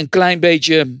Joan Mir een klein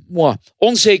beetje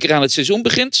onzeker aan het seizoen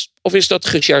begint? Of is dat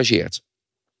gechargeerd?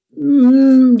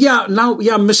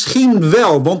 Ja, misschien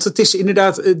wel. Want het is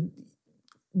inderdaad...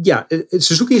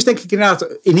 Suzuki is denk ik inderdaad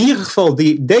in ieder geval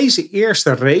deze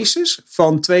eerste races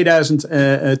van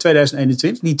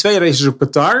 2021. Die 2 races op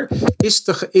Qatar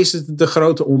is het de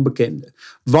grote onbekende.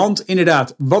 Want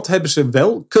inderdaad, wat hebben ze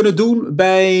wel kunnen doen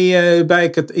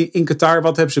in Qatar?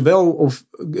 Wat hebben ze wel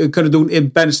kunnen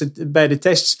doen bij de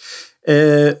tests?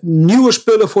 Nieuwe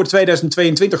spullen voor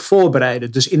 2022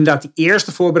 voorbereiden. Dus inderdaad die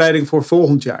eerste voorbereiding voor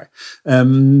volgend jaar.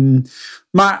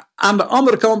 Maar aan de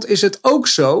andere kant is het ook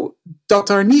zo dat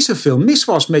er niet zoveel mis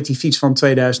was met die fiets van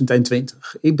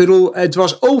 2020. Ik bedoel, het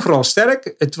was overal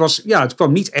sterk. Het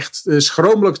kwam niet echt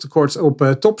schromelijk tekort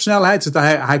op topsnelheid.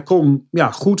 Hij kon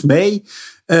goed mee.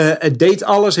 Het deed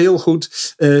alles heel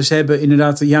goed. Ze hebben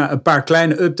inderdaad een paar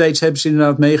kleine updates hebben ze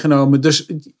inderdaad meegenomen. Dus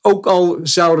ook al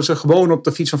zouden ze gewoon op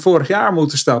de fiets van vorig jaar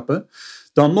moeten stappen,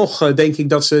 dan nog denk ik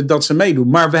dat ze meedoen.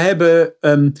 Maar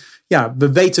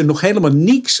we weten nog helemaal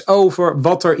niks over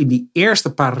wat er in die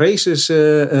eerste paar races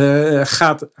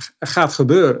gaat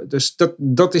gebeuren. Dus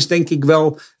dat is denk ik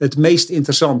wel het meest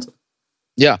interessante.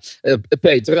 Ja,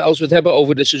 Peter, als we het hebben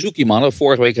over de Suzuki-mannen.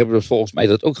 Vorige week hebben we volgens mij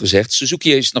dat ook gezegd.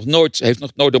 Suzuki heeft nog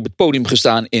nooit op het podium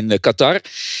gestaan in Qatar.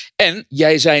 En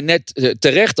jij zei net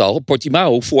terecht al,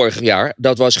 Portimao vorig jaar,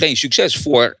 dat was geen succes.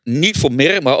 Niet voor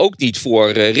Mir, maar ook niet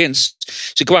voor Rins.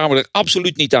 Ze kwamen er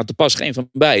absoluut niet aan te pas, geen van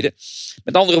beide.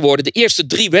 Met andere woorden, de eerste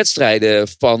 3 wedstrijden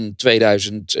van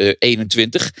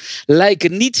 2021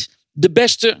 lijken niet de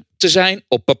beste te zijn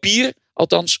op papier.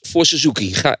 Althans voor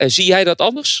Suzuki. Zie jij dat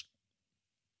anders?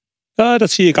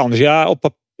 Dat zie ik anders. Ja,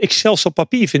 zelfs op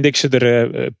papier vind ik ze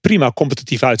er prima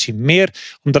competitief uitzien. Meer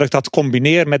omdat ik dat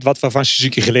combineer met wat we van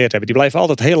Suzuki geleerd hebben. Die blijven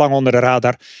altijd heel lang onder de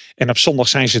radar. En op zondag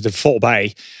zijn ze er vol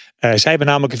bij. Zij hebben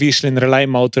namelijk een 4-cilinderen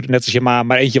lijnmotor, net als Yamaha,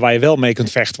 maar eentje waar je wel mee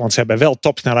kunt vechten. Want ze hebben wel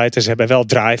topsnelheid en ze hebben wel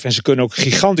drive. En ze kunnen ook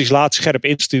gigantisch laat scherp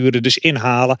insturen, dus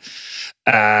inhalen.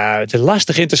 Het is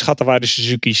lastig in te schatten waar de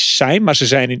Suzuki's zijn, maar ze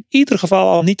zijn in ieder geval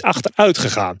al niet achteruit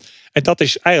gegaan. En dat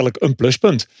is eigenlijk een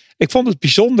pluspunt. Ik vond het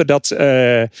bijzonder dat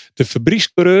de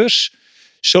fabriekscoureurs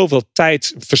zoveel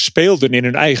tijd verspeelden in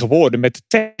hun eigen woorden met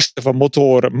het testen van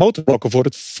motorblokken voor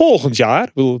het volgend jaar.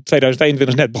 Ik bedoel,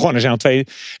 2021 is net begonnen. Zijn al 2.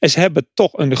 En ze hebben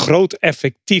toch een groot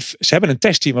effectief. Ze hebben een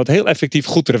testteam wat heel effectief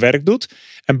goed hun werk doet.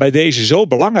 En bij deze zo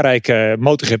belangrijke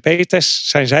MotoGP-tests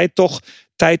zijn zij toch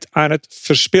tijd aan het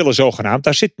verspillen zogenaamd.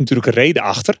 Daar zit natuurlijk een reden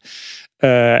achter.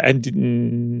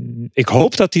 Ik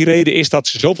hoop dat die reden is dat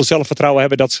ze zoveel zelfvertrouwen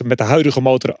hebben dat ze met de huidige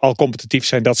motor al competitief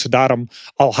zijn. Dat ze daarom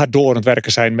al hard door aan het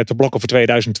werken zijn met de blokken voor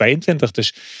 2022.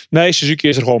 Dus nee, Suzuki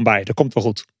is er gewoon bij. Dat komt wel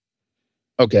goed.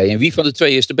 Oké, en wie van de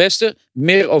twee is de beste?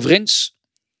 Mir of Rins?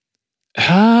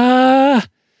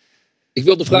 Ik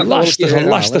wil de vraag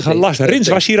lastig. Rins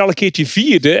was hier al een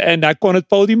keertje 4e en hij kon het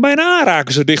podium bijna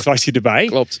aanraken. Zo dicht was hij erbij.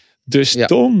 Klopt. Dus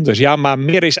Tom. Dus ja, maar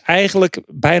Mir is eigenlijk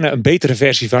bijna een betere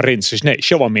versie van Rins. Dus nee,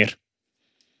 show wel Mir.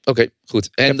 Oké, goed.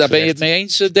 En daar ben je het mee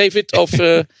eens, David? Of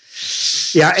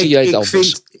ja,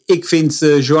 ik vind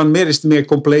Joan Mir is de meer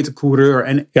complete coureur.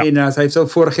 En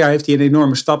inderdaad, vorig jaar heeft hij een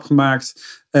enorme stap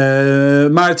gemaakt.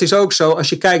 Maar het is ook zo, als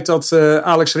je kijkt dat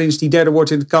Alex Rins die derde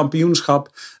wordt in het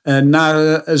kampioenschap.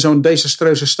 Na zo'n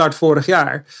desastreuze start vorig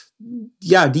jaar.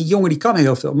 Ja, die jongen die kan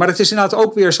heel veel. Maar het is inderdaad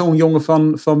ook weer zo'n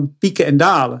jongen van pieken en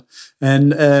dalen.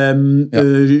 En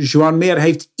Joan Mir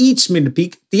heeft iets minder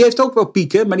piek. Die heeft ook wel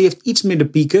pieken, maar die heeft iets minder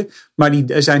pieken. Maar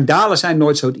zijn dalen zijn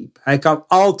nooit zo diep. Hij kan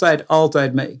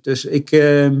altijd mee. Dus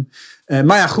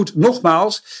maar ja, goed,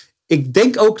 nogmaals. Ik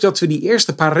denk ook dat we die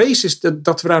eerste paar races,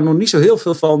 dat we daar nog niet zo heel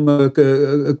veel van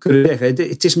kunnen zeggen.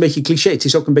 Het is een beetje cliché. Het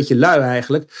is ook een beetje lui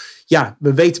eigenlijk. Ja,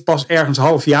 we weten pas ergens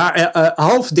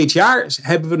half dit jaar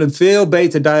hebben we een veel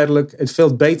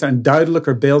beter en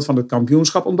duidelijker beeld van het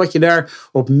kampioenschap. Omdat je daar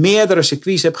op meerdere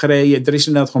circuits hebt gereden. Er is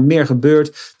inderdaad gewoon meer gebeurd.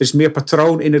 Er is meer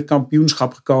patroon in het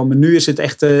kampioenschap gekomen. Nu is het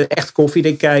echt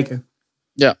koffiedik kijken.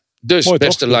 Ja. Dus, mooi,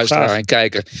 beste luisteraar en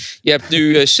kijker. Je hebt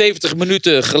nu 70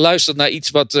 minuten geluisterd naar iets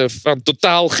wat van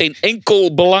totaal geen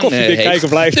enkel belang heeft. Kijken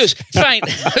blijft. Dus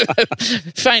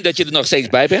fijn dat je er nog steeds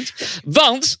bij bent.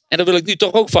 Want, en dat wil ik nu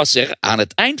toch ook vastzeggen, aan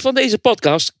het eind van deze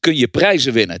podcast kun je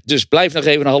prijzen winnen. Dus blijf nog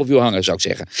even een half uur hangen, zou ik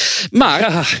zeggen.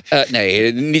 Maar,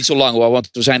 nee, niet zo lang hoor, want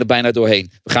we zijn er bijna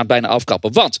doorheen. We gaan het bijna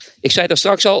afkappen. Want, ik zei daar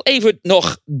straks al, even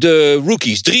nog de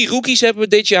rookies. 3 rookies hebben we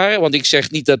dit jaar. Want ik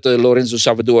zeg niet dat Lorenzo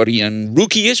Savadori een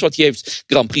rookie is, want die heeft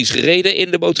Grand Prix gereden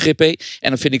in de MotoGP. En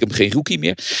dan vind ik hem geen rookie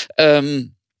meer.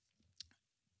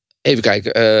 Even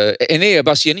kijken. Enea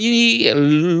Bastianini,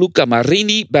 Luca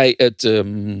Marini bij het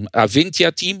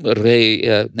Avintia-team.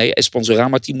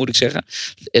 Esponsorama-team moet ik zeggen.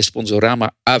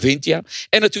 Esponsorama Avintia.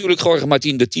 En natuurlijk Jorge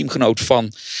Martin, de teamgenoot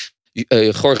van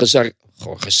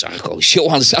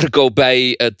Johan Zarco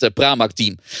bij het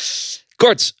Pramac-team.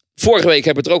 Kort, vorige week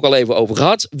hebben we het er ook al even over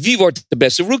gehad. Wie wordt de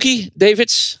beste rookie,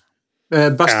 David?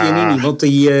 Bastianini, want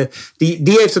die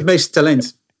heeft het meeste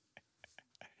talent.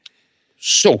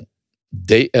 Zo.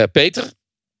 Peter?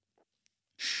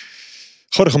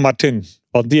 Jorge Martin,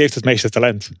 want die heeft het meeste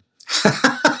talent.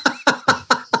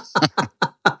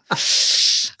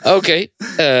 Oké.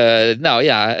 Nou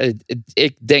ja,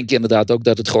 ik denk inderdaad ook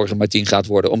dat het Jorge Martin gaat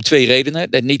worden. Om 2 redenen.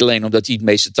 En niet alleen omdat hij het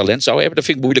meeste talent zou hebben. Dat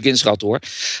vind ik moeilijk inschatten hoor.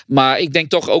 Maar ik denk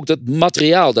toch ook dat het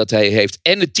materiaal dat hij heeft.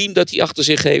 En het team dat hij achter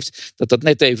zich heeft. Dat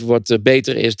net even wat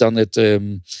beter is dan het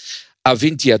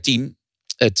Avintia team.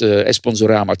 Het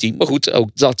Esponsorama team. Maar goed, ook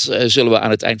dat zullen we aan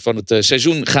het eind van het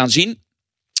seizoen gaan zien.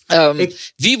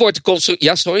 Wie wordt de constructeur?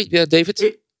 Ja, sorry,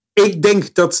 David? Ik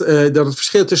denk dat het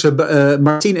verschil tussen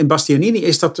Martin en Bastianini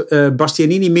is dat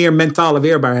Bastianini meer mentale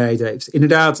weerbaarheid heeft.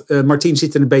 Inderdaad, Martin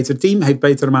zit in een beter team, heeft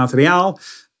beter materiaal.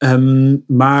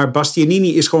 Maar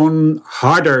Bastianini is gewoon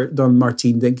harder dan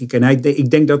Martin, denk ik. En ik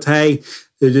denk dat hij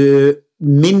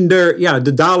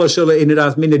de dalen zullen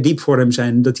inderdaad minder diep voor hem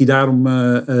zijn. Dat hij daarom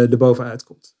erbovenuit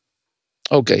komt.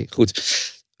 Oké, goed.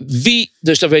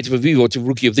 Dus dan weten we wie wordt de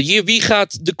Rookie of the Year. Wie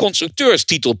gaat de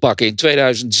constructeurstitel pakken? In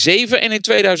 2007 en in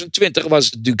 2020 was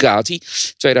het Ducati.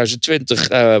 2020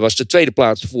 was de tweede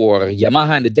plaats voor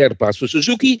Yamaha en de derde plaats voor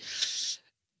Suzuki.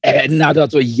 En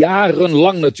nadat we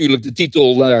jarenlang natuurlijk de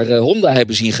titel naar Honda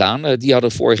hebben zien gaan. Die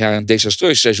hadden vorig jaar een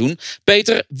desastreus seizoen.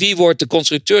 Peter, wie wordt de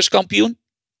constructeurskampioen?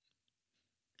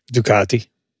 Ducati.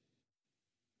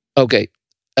 Oké.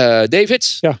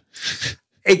 David? Ja.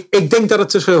 Ik denk dat het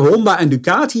tussen Honda en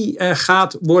Ducati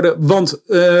gaat worden. Want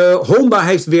Honda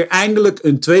heeft weer eindelijk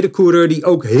een tweede coureur die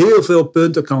ook heel veel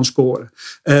punten kan scoren.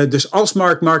 Dus als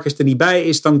Marc Marquez er niet bij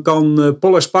is, dan kan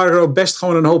Pol Espargaro best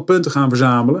gewoon een hoop punten gaan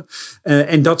verzamelen.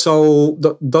 En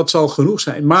dat zal genoeg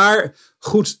zijn. Maar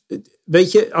goed,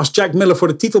 weet je, als Jack Miller voor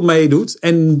de titel meedoet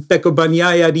en Pecco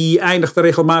Bagnaia die eindigt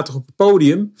regelmatig op het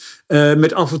podium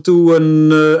met af en toe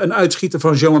een uitschieter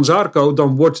van Johan Zarco,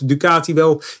 dan wordt Ducati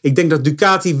wel, ik denk dat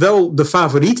Ducati wel de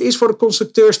favoriet is voor de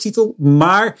constructeurstitel,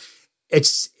 maar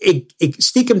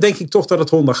stiekem denk ik toch dat het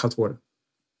Honda gaat worden.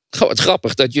 Goh, wat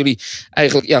grappig dat jullie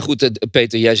eigenlijk... Ja goed,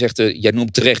 Peter, jij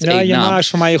noemt terecht één naam. Yamaha is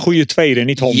voor mij een goede tweede,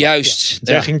 niet Honda. Juist.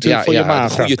 Jij ging natuurlijk voor Yamaha. Een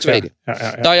goede tweede.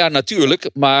 Ja. Nou ja, natuurlijk.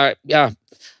 Maar ja,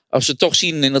 als we toch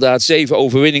zien inderdaad 7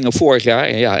 overwinningen vorig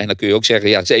jaar. Ja, en dan kun je ook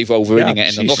zeggen, 7 overwinningen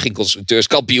en dan nog geen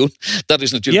constructeurskampioen. Dat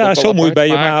is natuurlijk ook wel zo moet je bij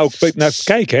Yamaha ook naar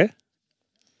kijken, hè?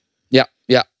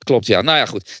 Ja, klopt. Ja. Nou ja,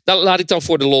 goed. Dan laat ik dan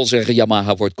voor de lol zeggen,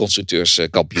 Yamaha wordt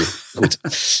constructeurskampioen. Goed.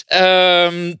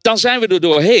 Dan zijn we er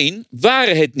doorheen.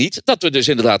 Waren het niet dat we dus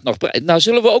inderdaad nog... Nou,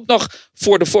 zullen we ook nog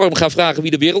voor de vorm gaan vragen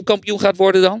wie de wereldkampioen gaat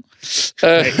worden dan?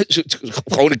 Nee.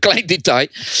 Gewoon een klein detail.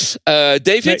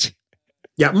 David? Nee.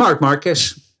 Ja, Marc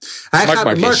Marquez.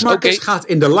 Marc Marquez gaat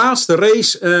in de laatste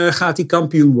race gaat hij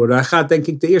kampioen worden. Hij gaat denk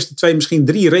ik de eerste 2, misschien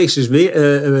 3 races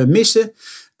weer missen.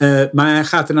 Maar hij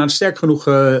gaat erna sterk genoeg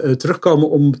terugkomen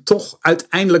om toch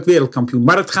uiteindelijk wereldkampioen.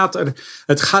 Maar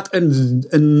het gaat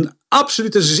een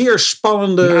absoluut een zeer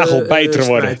spannende nagelbijter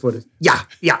worden.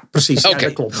 Ja, precies. Oké,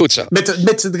 dat klopt. Goed zo.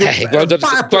 Ik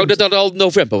wou dat dat al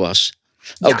november was.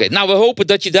 Oké, nou we hopen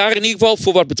dat je daar in ieder geval,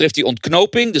 voor wat betreft die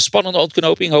ontknoping, de spannende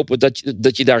ontknoping, hopen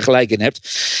dat je daar gelijk in hebt.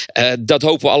 Dat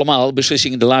hopen we allemaal,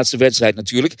 beslissing in de laatste wedstrijd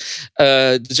natuurlijk.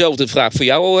 Dezelfde vraag voor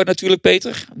jou natuurlijk,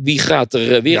 Peter. Wie gaat er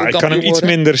wereldkampioen worden? Ik kan hem iets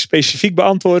minder specifiek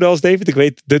beantwoorden als David. Ik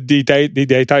weet, die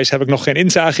details heb ik nog geen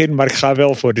inzage in, maar ik ga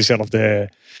wel voor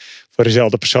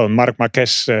dezelfde persoon. Marc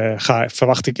Marquez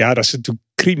verwacht ik, dat is natuurlijk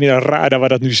crimineel raar dat we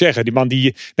dat nu zeggen. Die man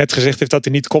die net gezegd heeft dat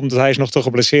hij niet komt, dat hij is nog te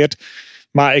geblesseerd.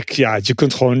 Maar je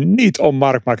kunt gewoon niet om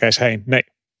Marc Marquez heen. Nee.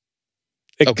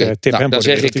 Tip hem dan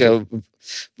zeg ik,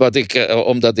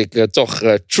 omdat ik toch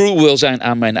true wil zijn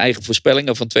aan mijn eigen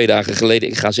voorspellingen van 2 dagen geleden.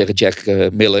 Ik ga zeggen Jack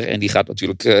Miller. En die gaat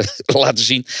natuurlijk laten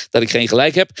zien dat ik geen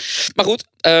gelijk heb. Maar goed,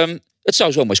 het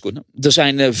zou zomaar eens kunnen. Er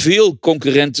zijn veel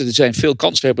concurrenten, er zijn veel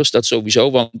kanshebbers, dat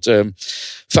sowieso. Want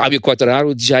Fabio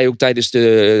Quartararo, die zei ook tijdens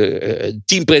de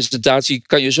teampresentatie,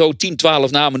 kan je zo 10,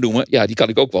 12 namen noemen. Ja, die kan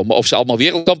ik ook wel. Maar of ze allemaal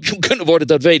wereldkampioen kunnen worden,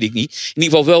 dat weet ik niet. In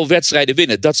ieder geval wel wedstrijden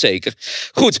winnen, dat zeker.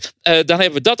 Goed, dan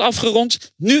hebben we dat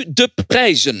afgerond. Nu de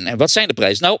prijzen. En wat zijn de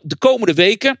prijzen? Nou, de komende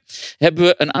weken hebben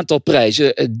we een aantal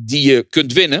prijzen die je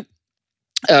kunt winnen.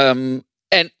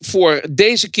 En voor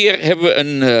deze keer hebben we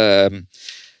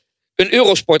een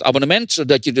Eurosport abonnement,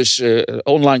 zodat je dus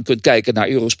online kunt kijken naar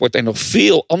Eurosport en nog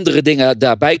veel andere dingen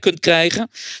daarbij kunt krijgen.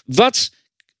 Wat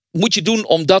moet je doen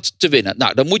om dat te winnen?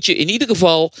 Nou, dan moet je in ieder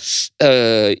geval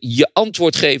je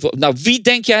antwoord geven. Nou, wie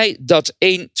denk jij dat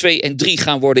 1, 2 en 3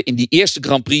 gaan worden in die eerste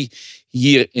Grand Prix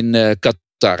hier in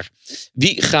Qatar?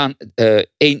 Wie gaan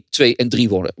 1, 2 en 3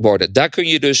 worden? Daar kun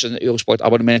je dus een Eurosport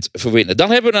abonnement voor winnen.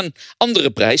 Dan hebben we een andere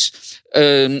prijs.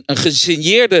 Een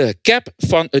gesigneerde cap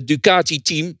van het Ducati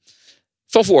team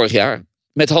van vorig jaar.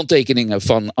 Met handtekeningen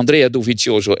van Andrea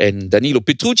Dovizioso en Danilo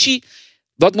Petrucci.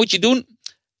 Wat moet je doen?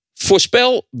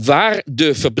 Voorspel waar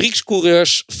de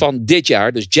fabriekscoureurs van dit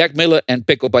jaar, dus Jack Miller en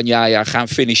Pecco Bagnaia, gaan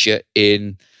finishen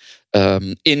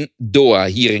in Doha,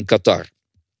 hier in Qatar.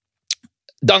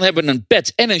 Dan hebben we een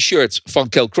pet en een shirt van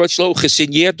Cal Crutchlow,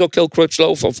 gesigneerd door Cal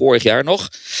Crutchlow van vorig jaar nog.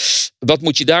 Wat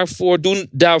moet je daarvoor doen?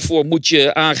 Daarvoor moet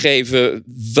je aangeven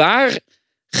waar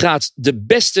gaat de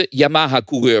beste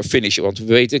Yamaha-coureur finishen. Want we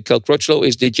weten, Cal Crutchlow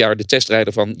is dit jaar de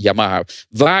testrijder van Yamaha.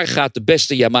 Waar gaat de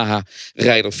beste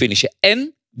Yamaha-rijder finishen?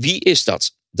 En wie is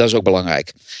dat? Dat is ook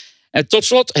belangrijk. En tot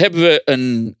slot hebben we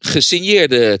een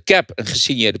gesigneerde cap, een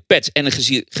gesigneerde pet en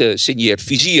een gesigneerd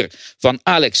vizier van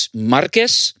Alex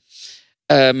Marquez.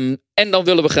 En dan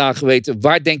willen we graag weten,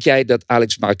 waar denk jij dat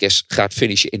Alex Marquez gaat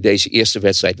finishen in deze eerste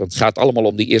wedstrijd? Want het gaat allemaal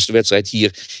om die eerste wedstrijd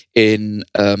hier in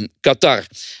Qatar.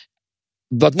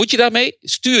 Wat moet je daarmee?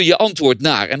 Stuur je antwoord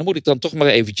naar. En dan moet ik dan toch maar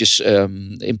eventjes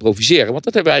improviseren. Want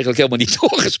dat hebben we eigenlijk helemaal niet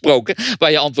doorgesproken.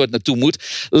 Waar je antwoord naartoe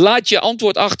moet. Laat je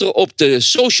antwoord achter op de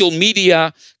social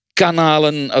media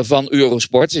kanalen van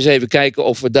Eurosport. Dus even kijken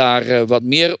of we daar wat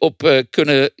meer op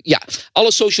kunnen. Ja,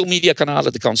 alle social media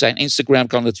kanalen. Dat kan zijn Instagram,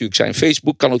 kan natuurlijk zijn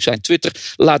Facebook, kan ook zijn Twitter.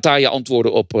 Laat daar je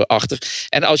antwoorden op achter.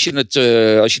 En als je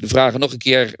de vragen nog een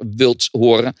keer wilt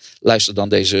horen, luister dan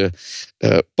deze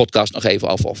podcast nog even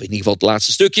af. Of in ieder geval het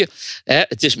laatste stukje.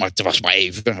 Het was maar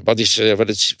even. Wat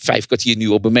is 5 kwartier nu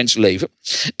op een mensenleven?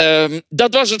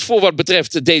 Dat was het voor wat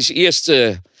betreft deze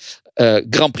eerste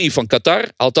Grand Prix van Qatar.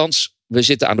 Althans, we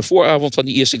zitten aan de vooravond van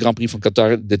die eerste Grand Prix van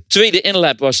Qatar. De tweede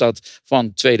inlap was dat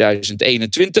van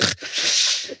 2021.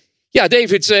 Ja,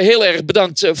 David, heel erg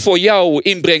bedankt voor jouw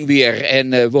inbreng weer. En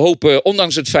we hopen,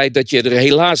 ondanks het feit dat je er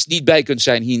helaas niet bij kunt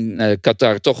zijn hier in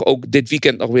Qatar, toch ook dit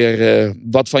weekend nog weer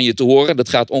wat van je te horen. Dat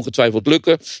gaat ongetwijfeld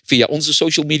lukken. Via onze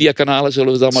social media kanalen,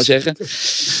 zullen we dan maar zeggen.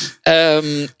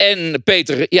 En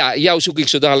Peter, ja, jou zoek ik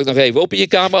zo dadelijk nog even op in je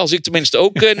kamer. Als ik tenminste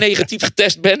ook negatief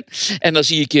getest ben. En dan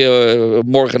zie ik je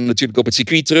morgen natuurlijk op het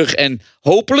circuit terug. En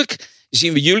hopelijk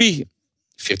zien we jullie,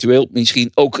 virtueel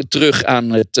misschien, ook terug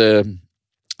aan het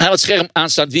scherm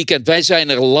aanstaand weekend. Wij zijn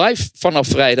er live vanaf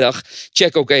vrijdag.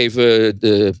 Check ook even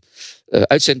de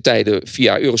uitzendtijden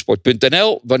via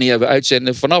eurosport.nl. Wanneer we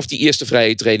uitzenden vanaf die eerste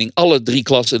vrije training. Alle 3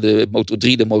 klassen, de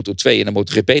Moto3, de Moto2 en de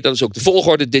MotoGP. Dat is ook de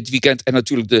volgorde dit weekend. En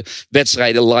natuurlijk de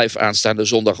wedstrijden live aanstaande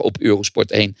zondag op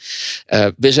Eurosport 1.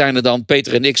 We zijn er dan,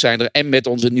 Peter en ik zijn er. En met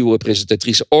onze nieuwe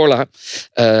presentatrice Orla.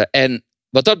 En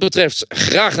wat dat betreft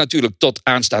graag natuurlijk tot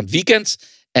aanstaand weekend.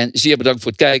 En zeer bedankt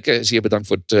voor het kijken. Zeer bedankt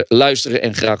voor het luisteren.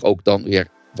 En graag ook dan weer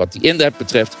wat die in-depth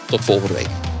betreft. Tot volgende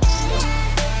week.